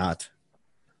 you do not.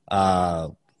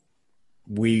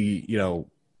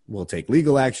 We'll take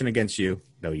legal action against you.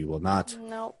 No, you will not.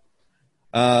 No.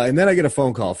 And then I get a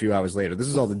phone call a few hours later. This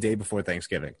is all the day before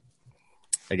Thanksgiving.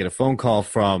 I get a phone call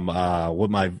from what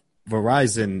my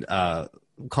Verizon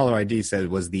caller ID said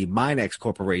was the Minex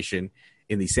Corporation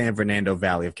in the San Fernando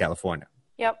Valley of California.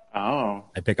 Yep. Oh.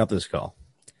 I pick up this call.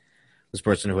 This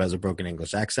person who has a broken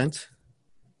English accent,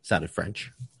 sounded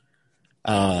French,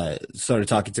 started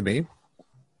talking to me,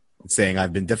 saying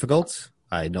I've been difficult,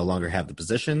 I no longer have the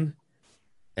position,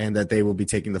 and that they will be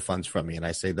taking the funds from me. And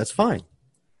I say, that's fine.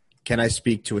 Can I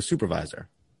speak to a supervisor?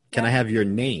 Can I have your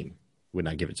name? Would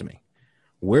not give it to me.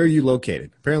 Where are you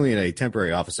located? Apparently in a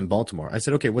temporary office in Baltimore. I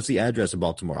said, okay, what's the address of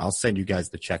Baltimore? I'll send you guys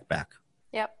the check back.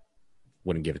 Yep.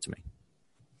 Wouldn't give it to me.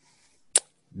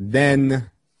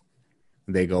 Then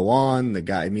they go on.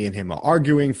 Me and him are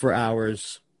arguing for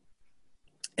hours.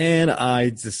 And I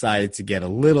decided to get a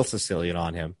little Sicilian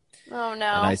on him. Oh, no.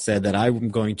 And I said that I'm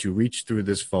going to reach through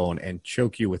this phone and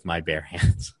choke you with my bare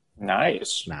hands.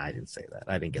 Nice. Nah, I didn't say that.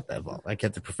 I didn't get that involved. I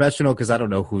kept it professional because I don't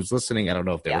know who's listening. I don't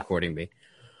know if they're recording me.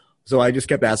 So I just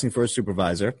kept asking for a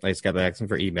supervisor. I just kept asking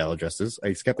for email addresses. I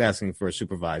just kept asking for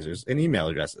supervisors and email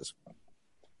addresses.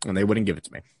 And they wouldn't give it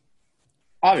to me.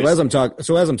 Obviously.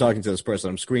 So as I'm talking to this person,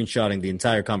 I'm screenshotting the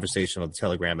entire conversation on the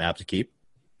Telegram app to keep.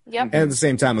 Yep. And at the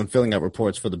same time, I'm filling out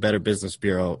reports for the Better Business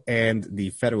Bureau and the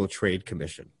Federal Trade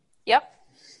Commission, Yep.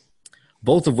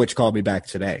 both of which called me back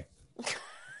today.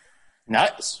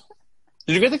 Nice.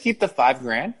 Did you get to keep the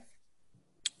 $5,000?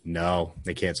 No,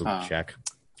 they canceled the check.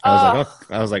 Oh.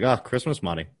 I was like, oh, Christmas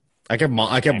money. I kept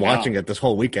watching it this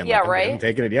whole weekend. Yeah, like, right? They haven't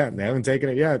taken it yet. They haven't taken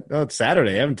it yet. Oh, it's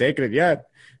Saturday. They haven't taken it yet.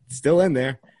 It's still in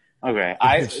there. Okay,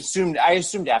 I assumed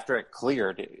after it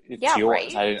cleared, it's Yeah,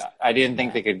 yours. right? I didn't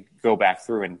think they could go back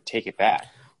through and take it back.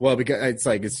 Well, because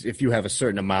it's if you have a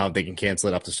certain amount, they can cancel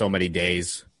it up to so many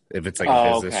days. If it's like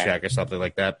a business check or something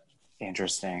like that.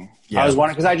 Interesting. Yeah. I was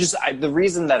wondering because the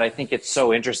reason that I think it's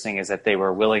so interesting is that they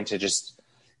were willing to just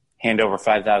hand over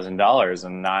 $5,000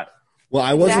 and not. Well,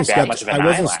 I wasn't That much of an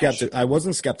eyelash. I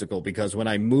wasn't skeptical because when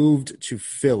I moved to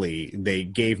Philly, they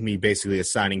gave me basically a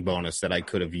signing bonus that I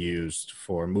could have used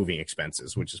for moving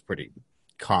expenses, which is pretty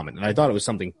common. And I thought it was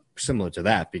something similar to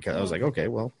that because I was like, okay,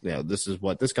 well, this is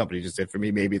what this company just did for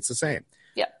me. Maybe it's the same.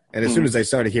 Yeah. And as soon as I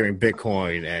started hearing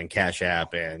Bitcoin and Cash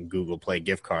App and Google Play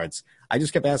gift cards, I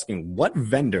just kept asking, what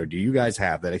vendor do you guys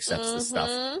have that accepts this stuff?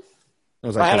 I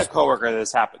was like, I had a coworker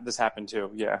that this happened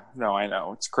to. Yeah, no, I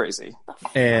know, it's crazy.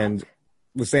 and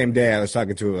the same day I was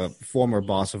talking to a former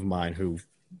boss of mine who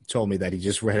told me that he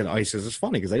just read an ISIS. It's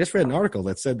funny because I just read an article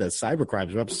that said that cyber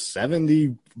crimes are up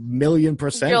 70 million %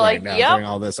 You're right like, now yep. during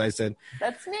all this. I said,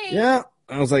 That's me. yeah.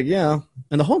 I was like, yeah.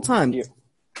 And the whole time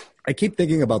I keep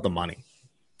thinking about the money.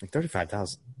 Like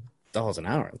 $35,000 an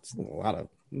hour.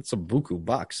 It's a buku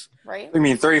bucks. Right? You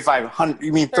mean $3,500?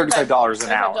 You mean $35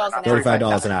 an hour? $35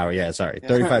 $35 an hour. Yeah, sorry.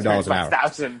 $35 an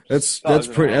hour. That's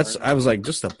pretty. I was like,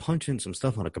 just to punch in some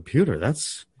stuff on a computer.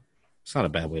 It's not a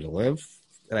bad way to live.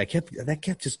 And that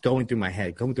kept just going through my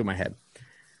head. And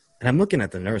I'm looking at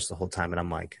the nurse the whole time, and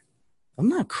I'm like, I'm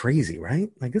not crazy,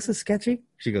 right? Like, this is sketchy.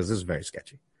 She goes, this is very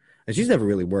sketchy. And she's never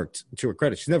really worked, to her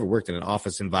credit, she's never worked in an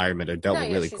office environment or dealt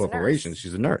with really corporations.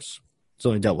 She's a nurse. She's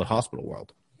only dealt with hospital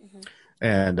world. Mm-hmm.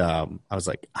 And I was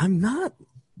like, I'm not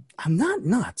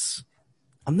nuts.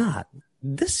 I'm not.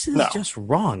 This is just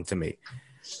wrong to me.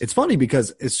 It's funny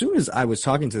because as soon as I was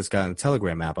talking to this guy on the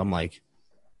Telegram app, I'm like,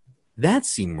 that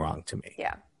seemed wrong to me.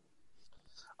 Yeah.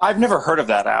 I've never heard of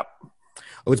that app.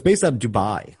 Oh, it's based out of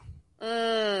Dubai.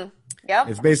 Yep.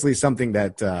 It's basically something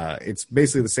that it's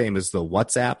basically the same as the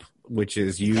WhatsApp, which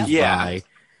is used by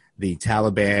the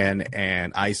Taliban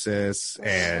and ISIS.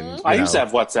 And I used to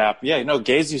have WhatsApp. Yeah,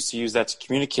 gays used to use that to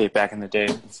communicate back in the day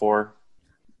before,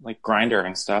 like Grindr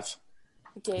and stuff.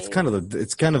 It's kind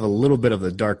of a little bit of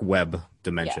the dark web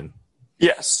dimension.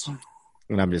 Yeah. Yes.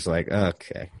 And I'm just like,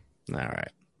 okay, all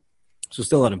right. So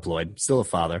still unemployed, still a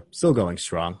father, still going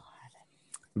strong.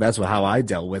 That's how I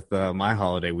dealt with my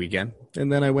holiday weekend.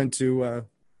 And then I went to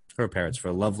her parents for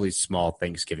a lovely small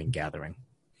Thanksgiving gathering.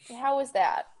 How was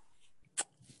that?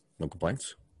 No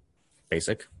complaints.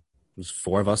 Basic. It was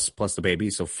 4 of us plus the baby,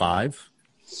 so 5.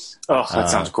 Oh, that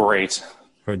sounds great.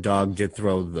 Her dog did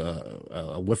throw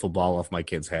a wiffle ball off my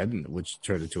kid's head, which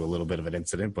turned into a little bit of an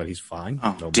incident, but he's fine.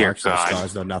 Oh, no dear marks, no God.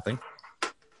 scars, no nothing.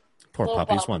 Poor Little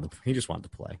puppy. bump. He just wanted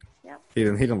to play. Yep. He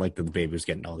didn't like that the baby was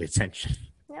getting all the attention.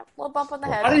 Yep. Little bump on the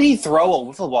head. How did he throw a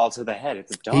wiffle ball to the head?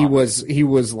 It's a dog. He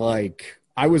was like,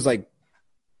 I was like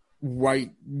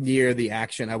right near the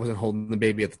action. I wasn't holding the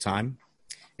baby at the time.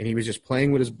 And he was just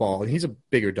playing with his ball. And he's a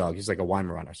bigger dog. He's like a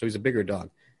Weimaraner. So he's a bigger dog.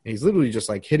 And he's literally just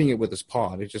like hitting it with his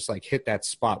paw. And it just like hit that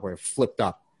spot where it flipped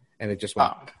up. And it just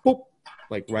went boop,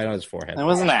 like right on his forehead. It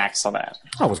was an accident.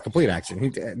 Oh, it was a complete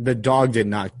accident. The dog did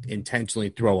not intentionally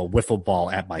throw a wiffle ball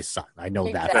at my son. I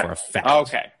know that for a fact.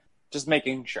 Okay. Just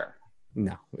making sure.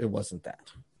 No, it wasn't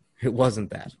that. It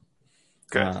wasn't that.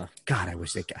 Good. God, I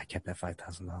wish I kept that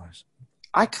 $5,000.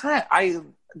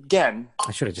 Again,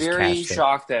 I should have just very cashed it.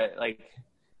 shocked that,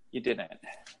 you didn't.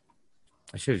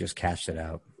 I should have just cashed it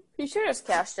out. You should have just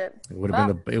cashed it. It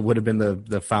would have been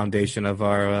the foundation of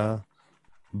our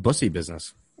bussy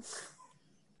business.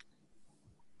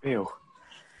 Ew.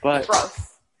 But,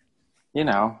 Gross.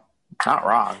 not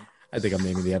wrong. I think I'm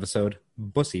naming the episode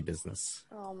Bussy Business.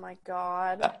 Oh my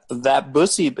God. That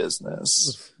bussy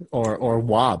business. Or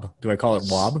WOB. Do I call it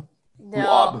WOB?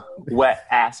 No. Wob. Wet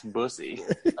ass bussy.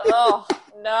 Oh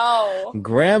no.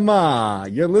 Grandma,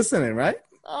 you're listening, right?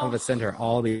 Oh. I'm going to send her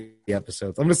all the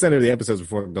episodes. I'm going to send her the episodes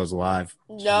before it goes live.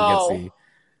 No.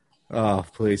 Oh,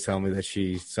 please tell me that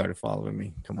she started following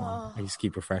me. Come on. I just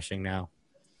keep refreshing now.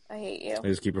 I hate you. I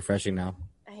just keep refreshing now.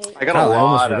 I hate you. I got Kyle, a I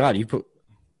almost lot of... forgot. You put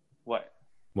What?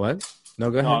 what? No,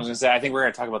 go ahead. No, I was going to say, I think we're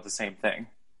going to talk about the same thing.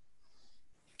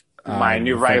 The fact that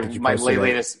you posted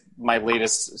My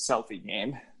latest selfie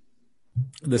game.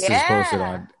 This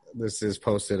is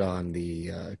posted on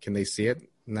the can they see it?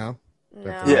 No? Do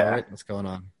I have to Yeah. lower it? What's going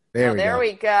on? There Oh, we there go.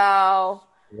 we go.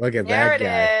 Look at There that it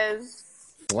guy. is.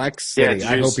 Flex Yeah, City. did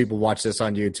I you hope s- people watch this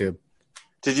on YouTube.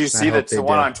 Did you see hope the they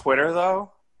one do. on Twitter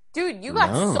though? Dude, you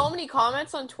got No. so many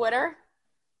comments on Twitter.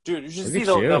 Dude, you should Look see at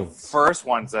the you. first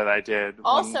ones that I did. when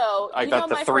Also, I you got know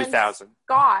the my friend 3,000.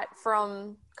 Scott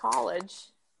from college.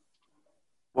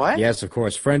 What? Yes, of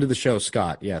course. Friend of the show,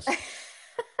 Scott. Yes.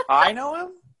 I know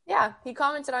him? Yeah, he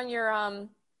commented on your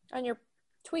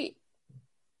tweet.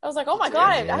 I was like, oh my Did? god,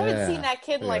 I haven't Yeah. seen that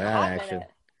kid in Look like at a that hot action.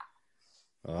 minute.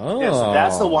 Oh. Yeah, so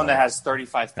that's the one that has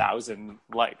 35,000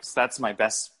 likes. That's my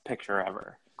best picture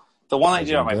ever. The one I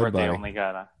did on my Good, birthday buddy. only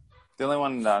got the only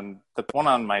one the one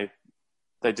on my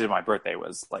that I did on my birthday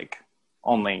was like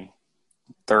only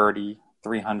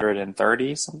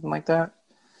 330, something like that.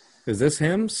 Is this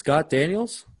him, Scott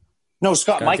Daniels? No,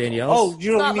 Scott Scott Michael. Daniels? Oh,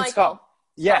 you Scott mean Michael. Scott?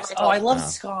 Yes. Scott Oh, I Michael. love Oh.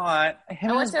 Scott. Him I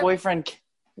and went his to- boyfriend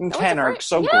I went Ken to are break-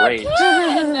 so Yeah, great.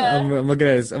 Ken! I'm looking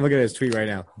at his tweet right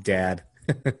now. Dad.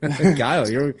 Kyle,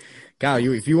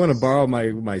 if you want to borrow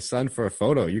my son for a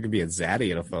photo, you can be a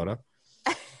zaddy in a photo.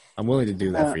 I'm willing to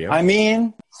do that for you. I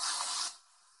mean,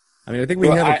 I think we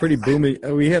Well, have a I- pretty booming.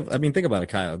 Think about it,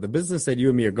 Kyle. The business that you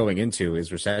and me are going into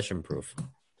is recession proof.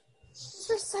 It's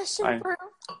recession I- proof.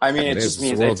 I mean, It it is. just It's the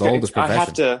means world's oldest I have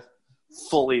profession. to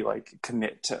fully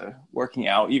commit to working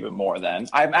out even more. Then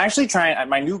I'm actually trying.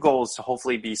 My new goal is to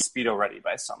hopefully be Speedo ready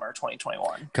by summer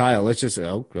 2021. Kyle, let's just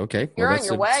okay. You're on that's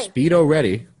your a way. Speedo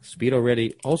ready. Speedo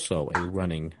ready. Also a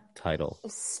running title.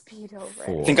 Speedo For-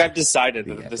 ready. I think I've decided The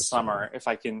that episode. this summer,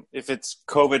 if it's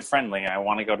COVID friendly, I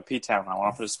want to go to P-Town. I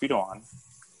want to put a Speedo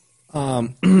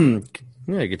on.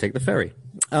 Yeah, you could take the ferry.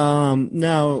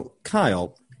 Now,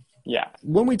 Kyle, Yeah,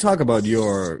 when we talk about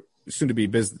your soon-to-be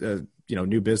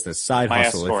new business side my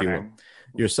hustle, if you will, escorting.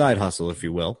 your side hustle, if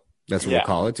you will, that's what Yeah. we'll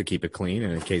call it to keep it clean,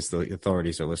 and in case the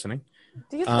authorities are listening.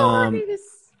 The authorities.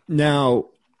 Now,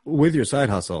 with your side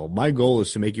hustle, my goal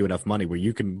is to make you enough money where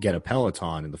you can get a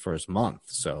Peloton in the first month,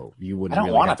 so you I wouldn't. don't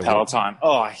really want a have to work. Peloton.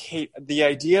 Oh, I hate the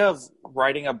idea of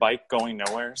riding a bike going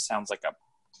nowhere. Sounds like a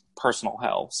personal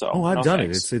hell. So Oh, I've no done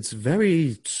thanks. it. It's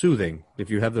very soothing if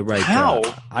you have the right. How?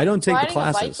 I don't take Riding the a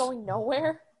bike classes. going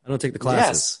nowhere. I don't take the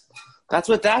classes. Yes, that's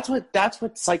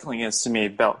what cycling is to me.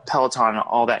 Peloton,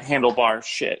 all that handlebar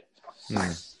shit.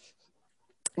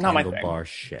 Not my thing. Handlebar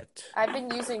shit. I've been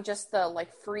using just the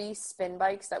free spin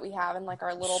bikes that we have in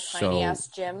our little tiny ass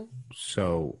gym.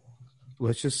 So,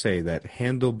 let's just say that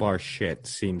handlebar shit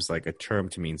seems like a term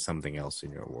to mean something else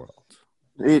in your world.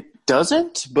 It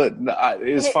doesn't, but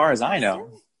as It far as I know,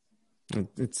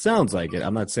 It sounds like it.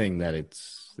 I'm not saying that it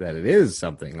is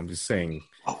something. I'm just saying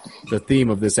the theme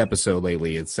of this episode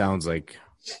lately. It sounds like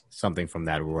something from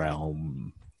that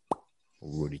realm.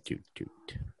 Rudy toot toot.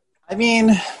 I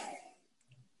mean,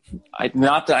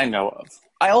 not that I know of.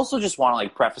 I also just want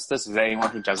to preface this as anyone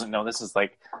who doesn't know this is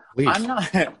Please. I'm not.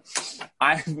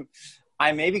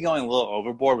 I may be going a little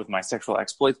overboard with my sexual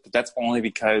exploits, but that's only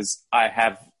because I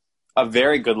have a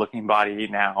very good-looking body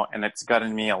now, and it's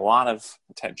gotten me a lot of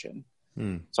attention.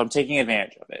 So I'm taking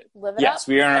advantage of it. Live it Yes, up,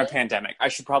 we are in a right? pandemic. I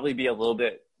should probably be a little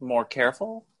bit more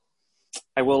careful.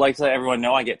 I will like to let everyone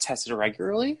know I get tested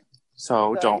regularly,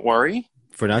 so Good. don't worry.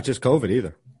 For not just COVID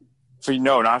either.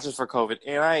 Not just for COVID,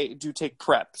 and I do take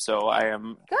PrEP, so I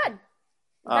am Good.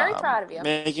 Very proud of you.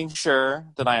 making sure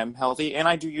that I am healthy, and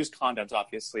I do use condoms,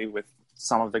 obviously, with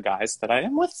some of the guys that I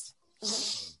am with.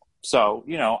 So,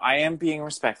 I am being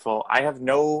respectful.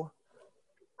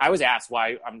 I was asked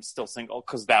why I'm still single,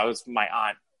 because that was my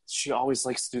aunt. She always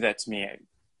likes to do that to me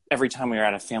every time we were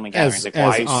at a family gathering. As, Like,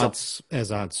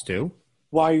 as aunts do.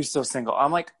 why are you still single?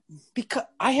 I'm like, because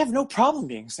I have no problem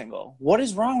being single. What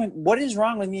is wrong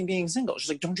with me being single? She's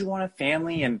like, don't you want a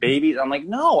family and babies? I'm like,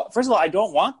 no. First of all, I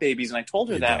don't want babies, and I told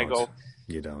her that. I go,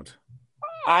 You don't.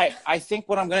 I think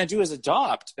what I'm going to do is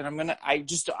adopt, and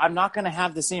I'm not going to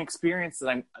have the same experience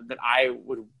that I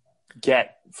would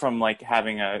get from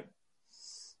having a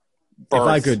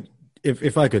birth.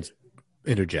 If I could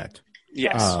interject,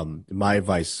 Yes. my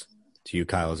advice to you,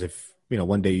 Kyle, is if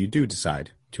one day you do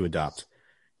decide to adopt,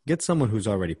 get someone who's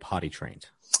already potty trained.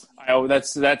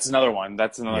 That's another one.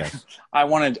 That's another. Yes.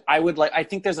 I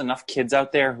think there's enough kids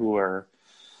out there who are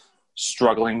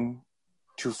struggling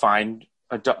to find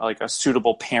a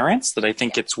suitable parents that I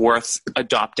think it's worth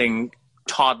adopting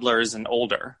toddlers and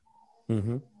older.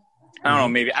 Mm-hmm. I don't know.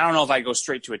 Maybe I don't know if I go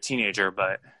straight to a teenager,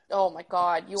 but Oh my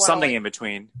god, you want something in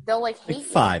between. They'll hate Like you.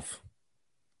 5,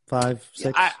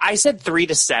 6. I said 3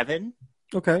 to 7,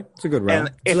 Okay, it's a good round.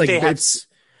 and if Like, they have it's-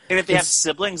 have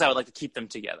siblings, I would like to keep them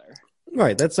together.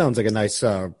 right, that sounds like a nice,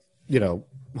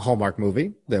 Hallmark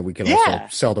movie that we can Yeah. also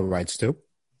sell the rights to.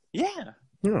 Yeah.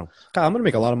 Kyle, I'm going to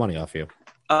make a lot of money off you.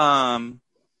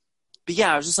 But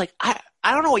yeah, I was just like, I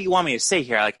don't know what you want me to say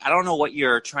here. Like, I don't know what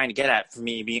you're trying to get at for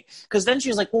me. Because then she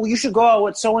was like, well, you should go out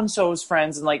with so-and-so's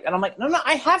friends. And I'm like, no,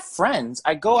 I have friends.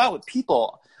 I go out with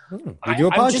people. We do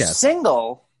a podcast. I'm just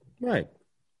single. Right.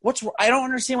 I don't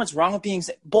understand what's wrong with being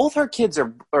both her kids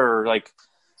are like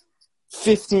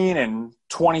 15 and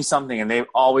 20 something, and they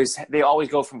always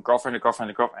go from girlfriend to girlfriend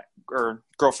to girlfriend, or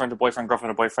girlfriend to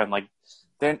boyfriend. Like,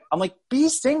 then I'm like, be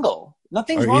single.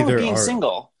 Nothing's wrong with being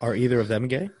single. Are either of them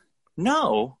gay?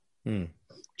 No.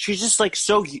 She's just like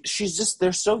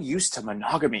they're so used to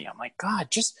monogamy. I'm like, God,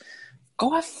 just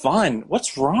go have fun.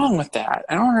 What's wrong with that?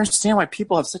 I don't understand why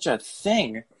people have such a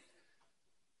thing.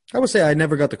 I would say I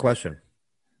never got the question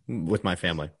with my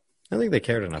family. I think they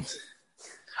cared enough.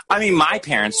 I mean, my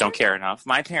parents don't care enough.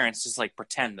 My parents just like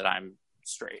pretend that I'm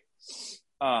straight.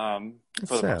 For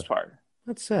the most part.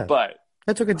 That's sad. But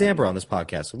I took a damper on this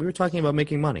podcast. We were talking about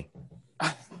making money.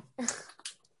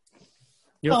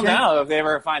 You okay? Well, now if they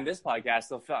ever find this podcast,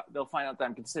 they'll find out that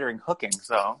I'm considering hooking.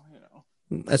 So,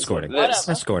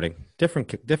 escorting.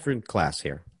 Different class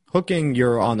here. Hooking,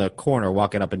 you're on the corner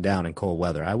walking up and down in cold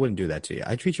weather. I wouldn't do that to you.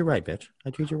 I treat you right, bitch. I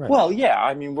treat you right. Well, yeah.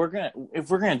 I mean, if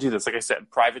we're gonna do this, like I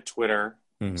said, private Twitter,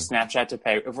 Snapchat to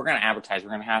pay. If we're gonna advertise, we're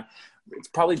gonna have. It's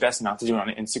probably best not to do it on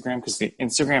Instagram because the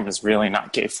Instagram is really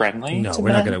not gay friendly. No,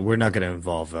 we're not gonna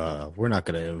involve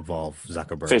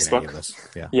Zuckerberg Facebook. in any of this.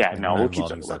 Yeah. No, we'll keep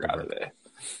Zuckerberg out of it.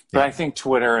 But I think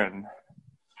Twitter and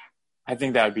I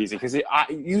think that would be easy because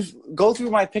you go through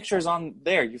my pictures on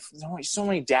there. You've so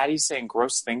many daddies saying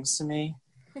gross things to me.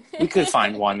 We could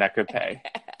find one that could pay.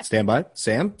 Stand by,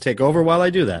 Sam. Take over while I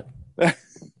do that.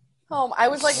 I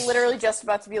was like literally just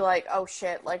about to be like, oh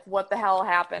shit, like what the hell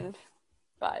happened?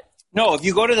 But no, if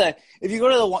you go to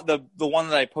the one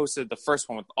that I posted, the first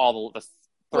one with all the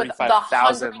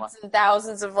 35,000 hundreds and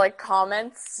thousands of like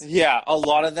comments. Yeah, a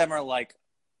lot of them are like.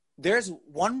 There's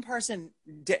one person,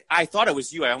 I thought it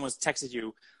was you, I almost texted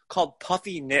you, called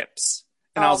Puffy Nips.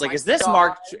 And I was like, is this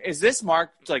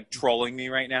Mark like trolling me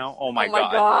right now? Oh my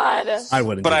God. I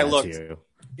wouldn't but do I that looked. to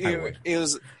you. It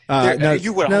was,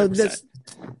 you would 100%.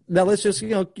 Now let's just,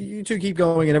 you two keep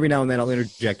going, and every now and then I'll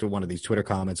interject with one of these Twitter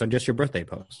comments on just your birthday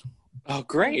post. Oh,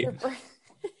 great.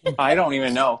 I don't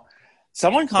even know.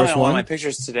 Someone commented on one of my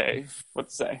pictures today.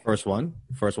 What's it say? First one.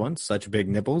 Such big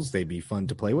nipples, they'd be fun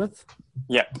to play with.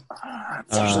 Yep.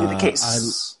 That's usually the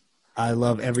case. I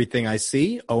love everything I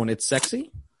see. Own it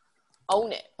sexy.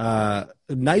 Own it.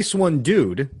 Nice one,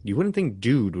 dude. You wouldn't think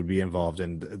dude would be involved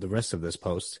in the rest of this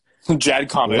post. Jad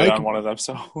commented on one of them,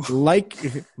 so.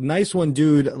 Nice one,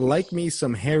 dude. Like me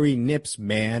some hairy nips,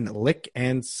 man. Lick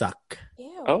and suck.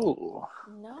 Ew. Oh.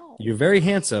 No. You're very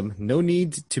handsome. No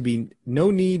need to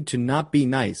not be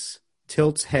nice.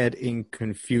 Tilts head in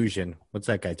confusion. What's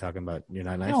that guy talking about? You're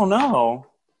not nice? I don't know.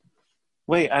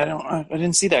 Wait, I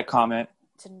didn't see that comment.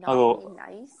 To not be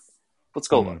nice? Let's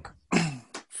go look.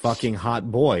 Fucking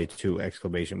hot boy, 2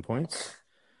 exclamation points.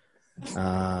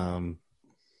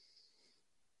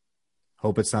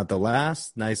 Hope it's not the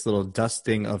last. Nice little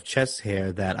dusting of chest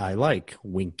hair that I like.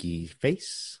 Winky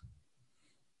face.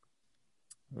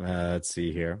 Let's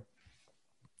see here.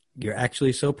 You're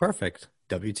actually so perfect.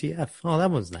 WTF. Oh, that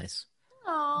one's nice.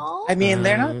 Aww. I mean,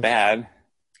 they're not bad.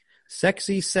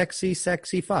 Sexy, sexy,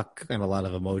 sexy fuck. And a lot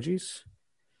of emojis.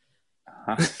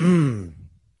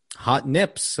 Hot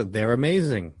nips. They're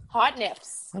amazing. Hot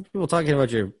nips. A lot of people talking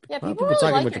about your,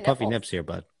 puffy nips here,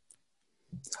 bud.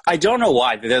 I don't know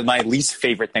why. They're my least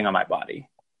favorite thing on my body.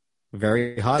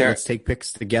 Very hot. Let's take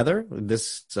pics together.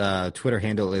 This Twitter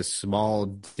handle is small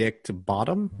dick to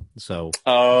bottom. So.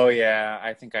 Oh yeah,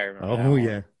 I think I remember. Oh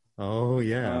yeah. Oh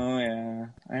yeah. Oh yeah,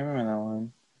 I remember that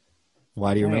one.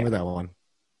 Why do you remember that one?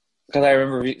 Because I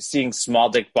remember seeing small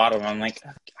dick bottom. I'm like,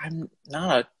 I'm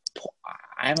not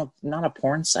a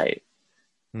porn site.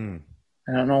 I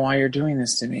don't know why you're doing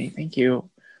this to me. Thank you.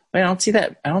 Wait, I don't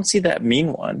see that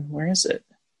mean one. Where is it?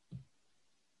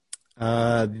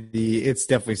 It's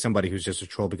definitely somebody who's just a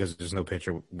troll because there's no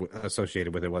picture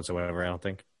associated with it whatsoever. I don't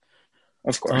think.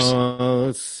 Of course.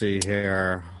 Let's see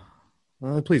here.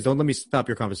 Please don't let me stop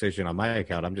your conversation on my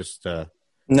account. I'm just.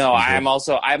 No, I'm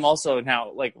also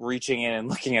now like reaching in and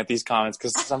looking at these comments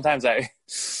because sometimes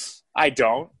I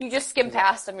don't. You just skim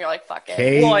past them. You're like, fuck it.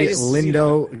 K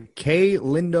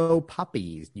Lindo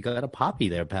Poppy. You got a poppy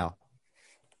there, pal.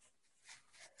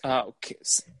 Okay.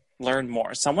 Learn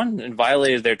more. Someone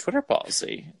violated their Twitter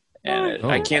policy, and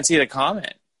I can't see the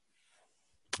comment.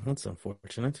 That's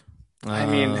unfortunate. I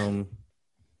mean,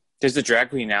 there's a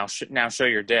drag queen now. Now show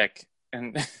your dick,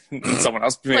 and someone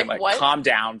else being like calm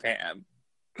down, Pam.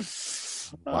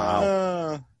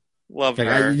 Wow, love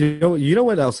her. You know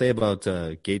what I'll say about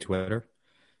gay Twitter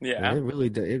Yeah.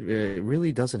 It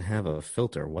really doesn't have a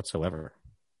filter whatsoever.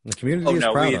 The community Oh is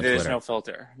no, proud on there's Twitter. no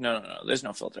filter. No, there's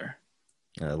no filter.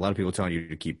 A lot of people telling you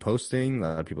to keep posting. A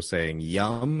lot of people saying,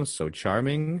 "Yum, so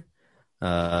charming."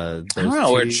 I don't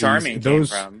know where charming came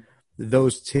from.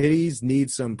 Those titties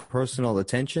need some personal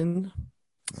attention.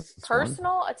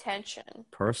 Personal attention.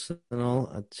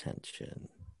 Personal attention.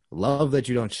 Love that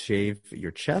you don't shave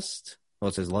your chest. Well,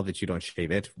 it says love that you don't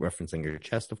shave it, referencing your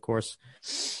chest, of course.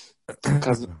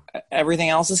 Because everything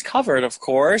else is covered, of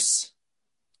course.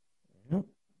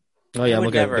 Oh yeah,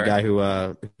 look at the guy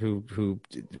who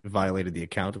violated the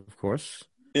account, of course.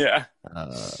 Yeah.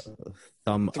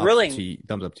 Thumbs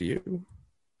up to you.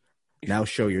 Now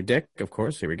show your dick, of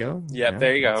course. Here we go. Yep,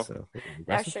 there you go.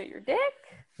 Now show your dick.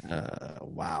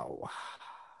 Wow.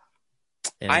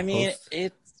 And I mean,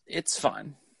 it's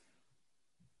fun.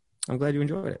 I'm glad you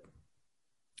enjoyed it.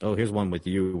 Oh, here's one with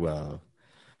you.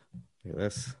 Look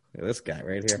at this guy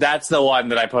right here. That's the one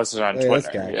that I posted on Twitter. This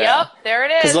guy. Yeah. Yep, there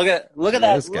it is. Look at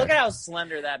that. Look at how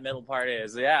slender that middle part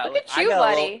is. Yeah. Look at you,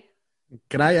 buddy.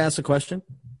 Can I ask a question?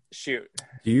 Shoot.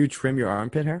 Do you trim your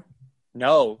armpit hair?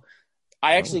 No.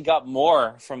 I actually got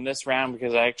more from this round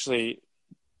because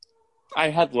I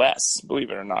had less, believe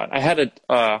it or not. I had a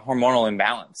hormonal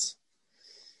imbalance.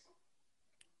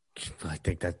 I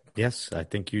think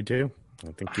you do.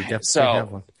 I think you definitely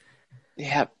have one.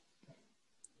 Yeah.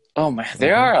 Oh my!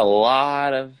 There are a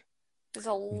lot of. There's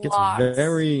a lot.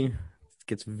 It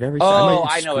gets very. Oh,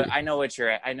 I know it. I know what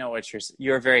you're.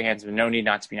 You're very handsome. No need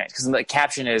not to be nice. Because the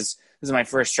caption is, "This is my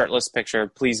first shirtless picture.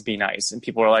 Please be nice." And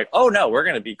people are like, "Oh no, we're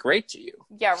going to be great to you."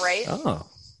 Yeah. Right. Oh.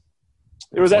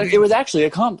 It was actually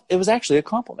a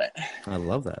compliment. I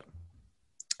love that.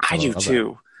 I do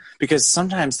too, because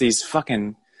sometimes these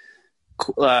fucking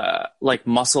like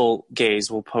muscle gays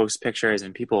will post pictures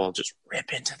and people will just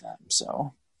rip into them.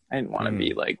 So I didn't want to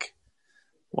be like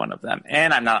one of them.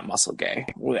 And I'm not muscle gay.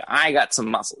 I got some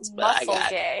muscles, but muscle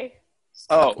gay.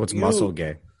 Oh, what's muscle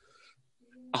gay?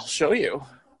 I'll show you.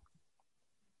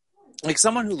 Like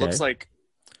someone who looks like.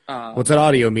 What's an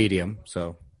audio medium?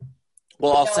 So.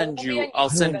 Well, I'll send you.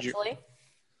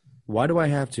 Why do I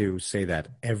have to say that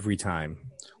every time?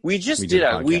 We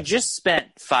just spent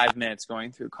 5 minutes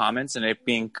going through comments and it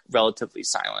being relatively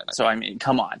silent. So I mean,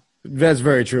 come on. That's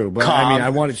very true. But I mean, I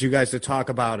wanted you guys to talk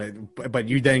about it, but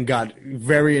you then got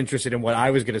very interested in what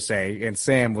I was going to say, and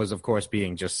Sam was, of course,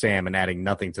 being just Sam and adding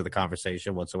nothing to the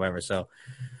conversation whatsoever. So,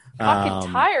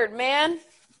 fucking tired, man.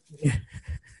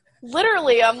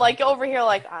 Literally, I'm like over here,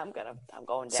 like I'm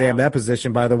going down. Sam, that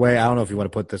position, by the way, I don't know if you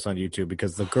want to put this on YouTube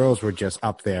because the girls were just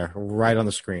up there, right on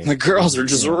the screen. The girls were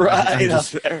just up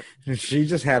there. She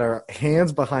just had her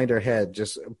hands behind her head,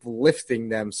 just lifting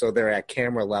them so they're at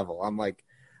camera level. I'm like,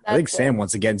 I think Sam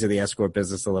wants to get into the escort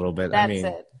business a little bit. That's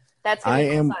it.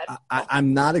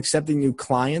 I'm not accepting new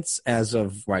clients as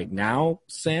of right now,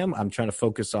 Sam. I'm trying to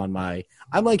focus on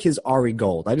I'm like his Ari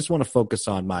Gold. I just want to focus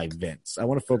on my Vince. I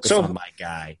want to focus on my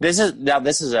guy. This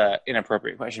is a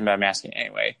inappropriate question, but I'm asking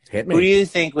anyway. Hit me. Who do you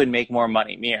think would make more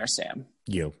money, me or Sam?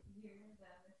 You.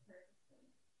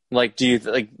 Like, do you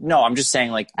no, I'm just saying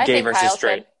like gay versus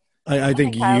straight. I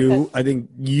think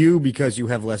you because you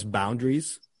have less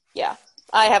boundaries. Yeah.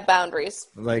 I have boundaries.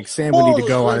 Like Sam would need to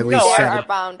go on at least 7. There are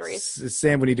boundaries.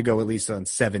 Sam would need to go at least on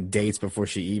 7 dates before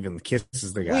she even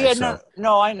kisses the guy.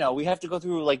 No, I know. We have to go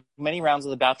through like many rounds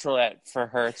of the Bachelorette for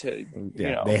her to.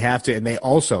 Yeah, they have to, and they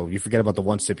also you forget about the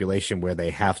one stipulation where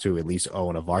they have to at least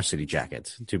own a varsity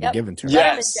jacket to be given to her.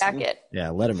 Yes. Letterman jacket. Yeah,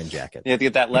 Letterman jacket. You have to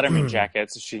get that Letterman jacket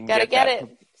so she can get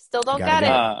it. Still don't get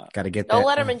it. Gotta get no that. No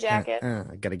Letterman jacket.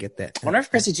 Gotta get that. I wonder if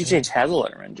Chrissy Teichage has a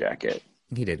Letterman jacket.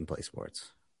 He didn't play sports.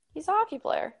 He's a hockey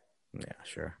player. Yeah,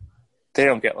 sure. They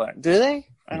don't get Letterman. Do they?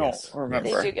 I don't remember.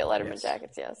 They do get Letterman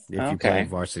jackets, yes. If you play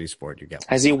varsity sport, you get one.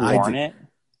 Has he worn it?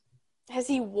 Has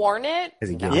he worn it? Has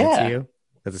he given it to you?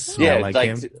 Does it smell like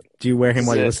him? Do you wear him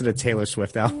while you listen to Taylor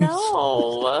Swift albums?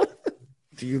 No.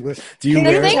 Do you wear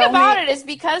the thing about it is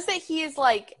because that he's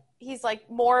like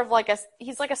more of like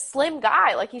he's like a slim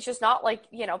guy. Like he's just not like,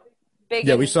 big.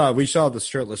 Yeah, we saw the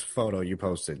shirtless photo you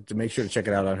posted. To make sure to check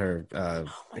it out on her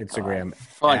Instagram.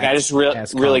 Hold on, I just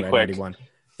really quick. 91.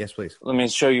 Yes, please. Let me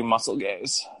show you muscle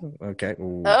gaze. Okay.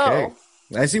 Oh.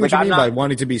 I see what you mean by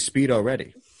wanting to be Speedo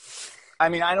ready. I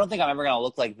mean, I don't think I'm ever going to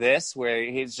look like this, where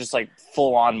he's just like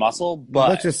full on muscle. But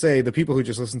let's just say the people who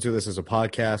just listen to this as a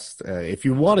podcast, if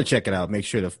you want to check it out, make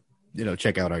sure to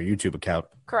check out our YouTube account.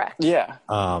 Correct. Yeah.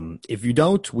 If you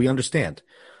don't, we understand.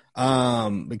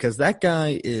 Because that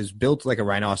guy is built like a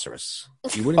rhinoceros.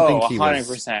 You wouldn't think he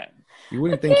 100%. You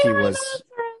wouldn't think he was.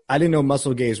 I didn't know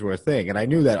muscle gays were a thing, and I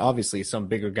knew that obviously some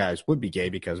bigger guys would be gay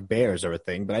because bears are a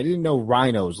thing, but I didn't know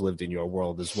rhinos lived in your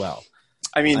world as well.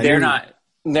 I mean, they're not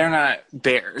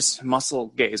bears. Muscle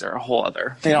gays are a whole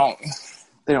other. They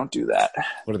don't do that.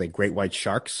 What are they? Great white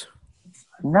sharks?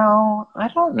 No, I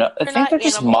don't know. I They're think not they're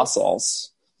just animals.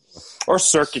 muscles or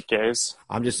circuit gays.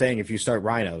 I'm just saying, if you start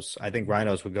rhinos, I think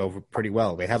rhinos would go pretty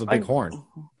well. They have a big horn.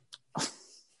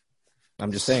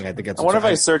 I'm just saying, I think that's. I wonder if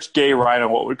I search gay rhino,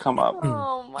 what would come up?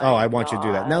 Oh my Oh, I want you to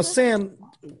do that. Now, God. Sam,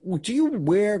 do you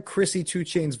wear Chrissy 2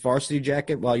 Chain's varsity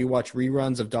jacket while you watch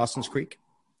reruns of Dawson's Creek?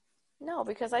 No,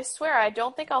 because I swear I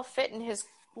don't think I'll fit in his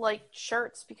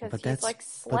shirts because But he's that's-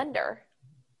 slender.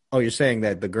 Oh, you're saying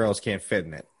that the girls can't fit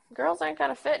in it. Girls aren't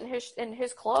gonna fit in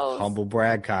his clothes. Humble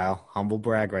brag, Kyle. Humble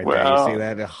brag right there. Well- You see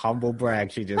that? A humble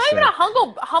brag, she just Not said. even a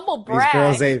humble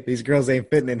brag. These girls ain't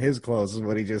fitting in his clothes, is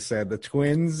what he just said. The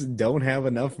twins don't have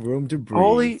enough room to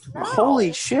breathe.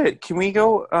 Holy shit! Can we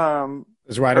go?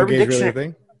 Is rhino Urban gays really a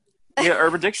Dictionary- thing? Yeah,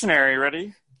 Urban Dictionary.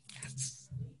 Ready?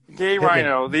 Gay me.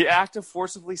 rhino: the act of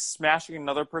forcibly smashing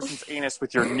another person's anus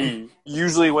with your knee,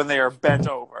 usually when they are bent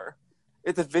over.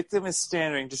 If the victim is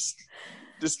standing, Sorry,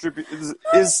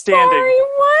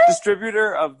 what?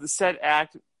 distributor of the said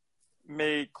act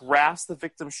may grasp the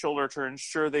victim's shoulder to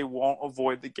ensure they won't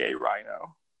avoid the gay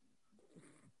rhino.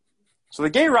 So the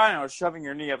gay rhino is shoving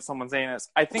your knee up someone's anus.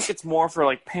 I think it's more for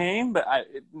like pain, but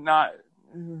not.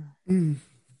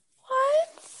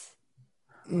 What?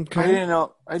 Okay.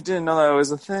 I didn't know that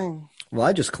was a thing. Well,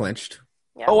 I just clinched.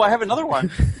 Yeah. Oh, I have another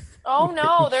one. Oh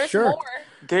no, there's Sure. more.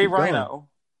 Gay Keep going. rhino.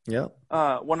 Yep.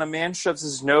 When a man shoves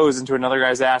his nose into another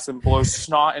guy's ass and blows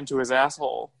snot into his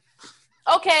asshole.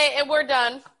 Okay, and we're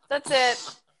done. That's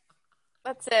it.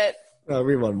 That's it.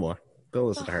 Read one more. Don't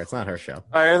listen to her. It's not her show.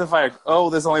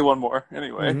 There's only one more.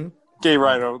 Anyway. Mhm. Gay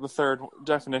rhino, the third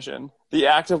definition. The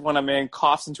act of when a man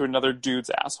coughs into another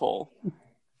dude's asshole.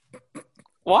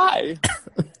 Why?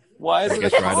 Why is I it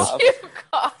guess a rhinos- cough? You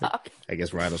cough. I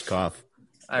guess rhinos cough.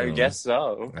 I guess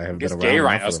so. I haven't guess been gay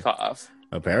around rhinos enough cough.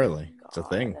 Apparently. It's a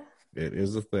thing. It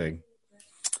is a thing.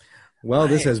 Well,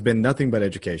 this has been nothing but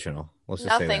educational. Let's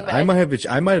just say Nothing that. but I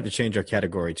might have to change our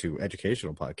category to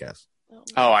educational podcast.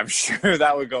 Oh, I'm sure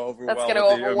that would go over That's well gonna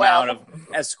with go the over well. amount of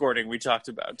escorting we talked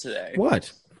about today.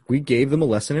 What? We gave them a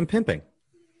lesson in pimping.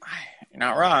 You're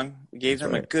not wrong. We gave That's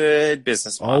them a right. good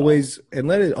business model. Always, and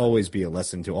let it always be a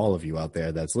lesson to all of you out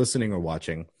there that's listening or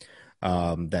watching,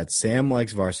 that Sam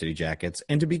likes varsity jackets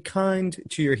and to be kind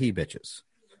to your he bitches.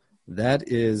 That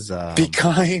is Be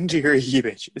kind to your he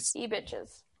bitches.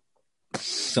 E-bitches.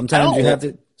 sometimes you have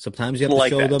to like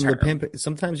show that them the term. pimp.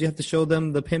 Sometimes you have to show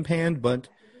them the pimp hand, but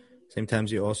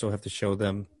sometimes you also have to show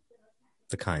them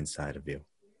the kind side of you.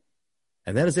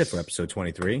 And that is it for episode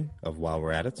 23 of While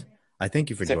We're At It. I thank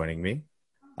you for joining me.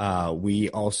 We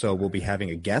also will be having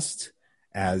a guest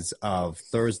as of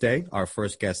Thursday, our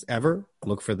first guest ever.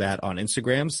 Look for that on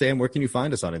Instagram. Sam, where can you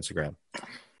find us on Instagram?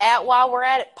 At While We're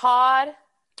At It Pod.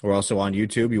 We're also on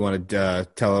YouTube. You want to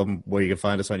tell them where you can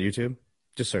find us on YouTube?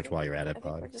 Just search While You're At It I think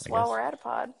Pod. we're just I While guess. We're At It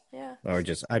Pod. Yeah. Or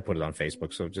just, I put it on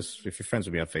Facebook. So just, if you're friends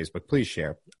with me on Facebook, please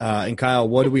share. And Kyle,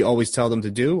 what do we always tell them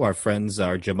to do? Our friends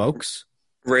are Jamokes.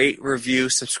 Rate, review,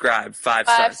 subscribe. 5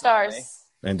 5 stars. stars.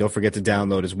 And don't forget to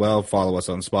download as well. Follow us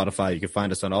on Spotify. You can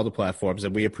find us on all the platforms,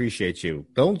 and we appreciate you.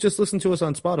 Don't just listen to us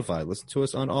on Spotify. Listen to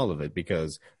us on all of it,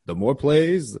 because the more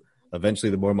plays,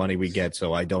 eventually the more money we get.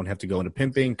 So I don't have to go into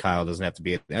pimping. Kyle doesn't have to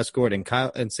be an escort,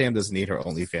 and Sam doesn't need her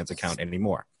OnlyFans account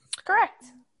anymore. Correct.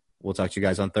 We'll talk to you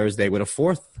guys on Thursday with a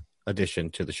 4th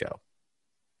addition to the show.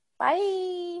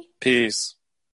 Bye. Peace.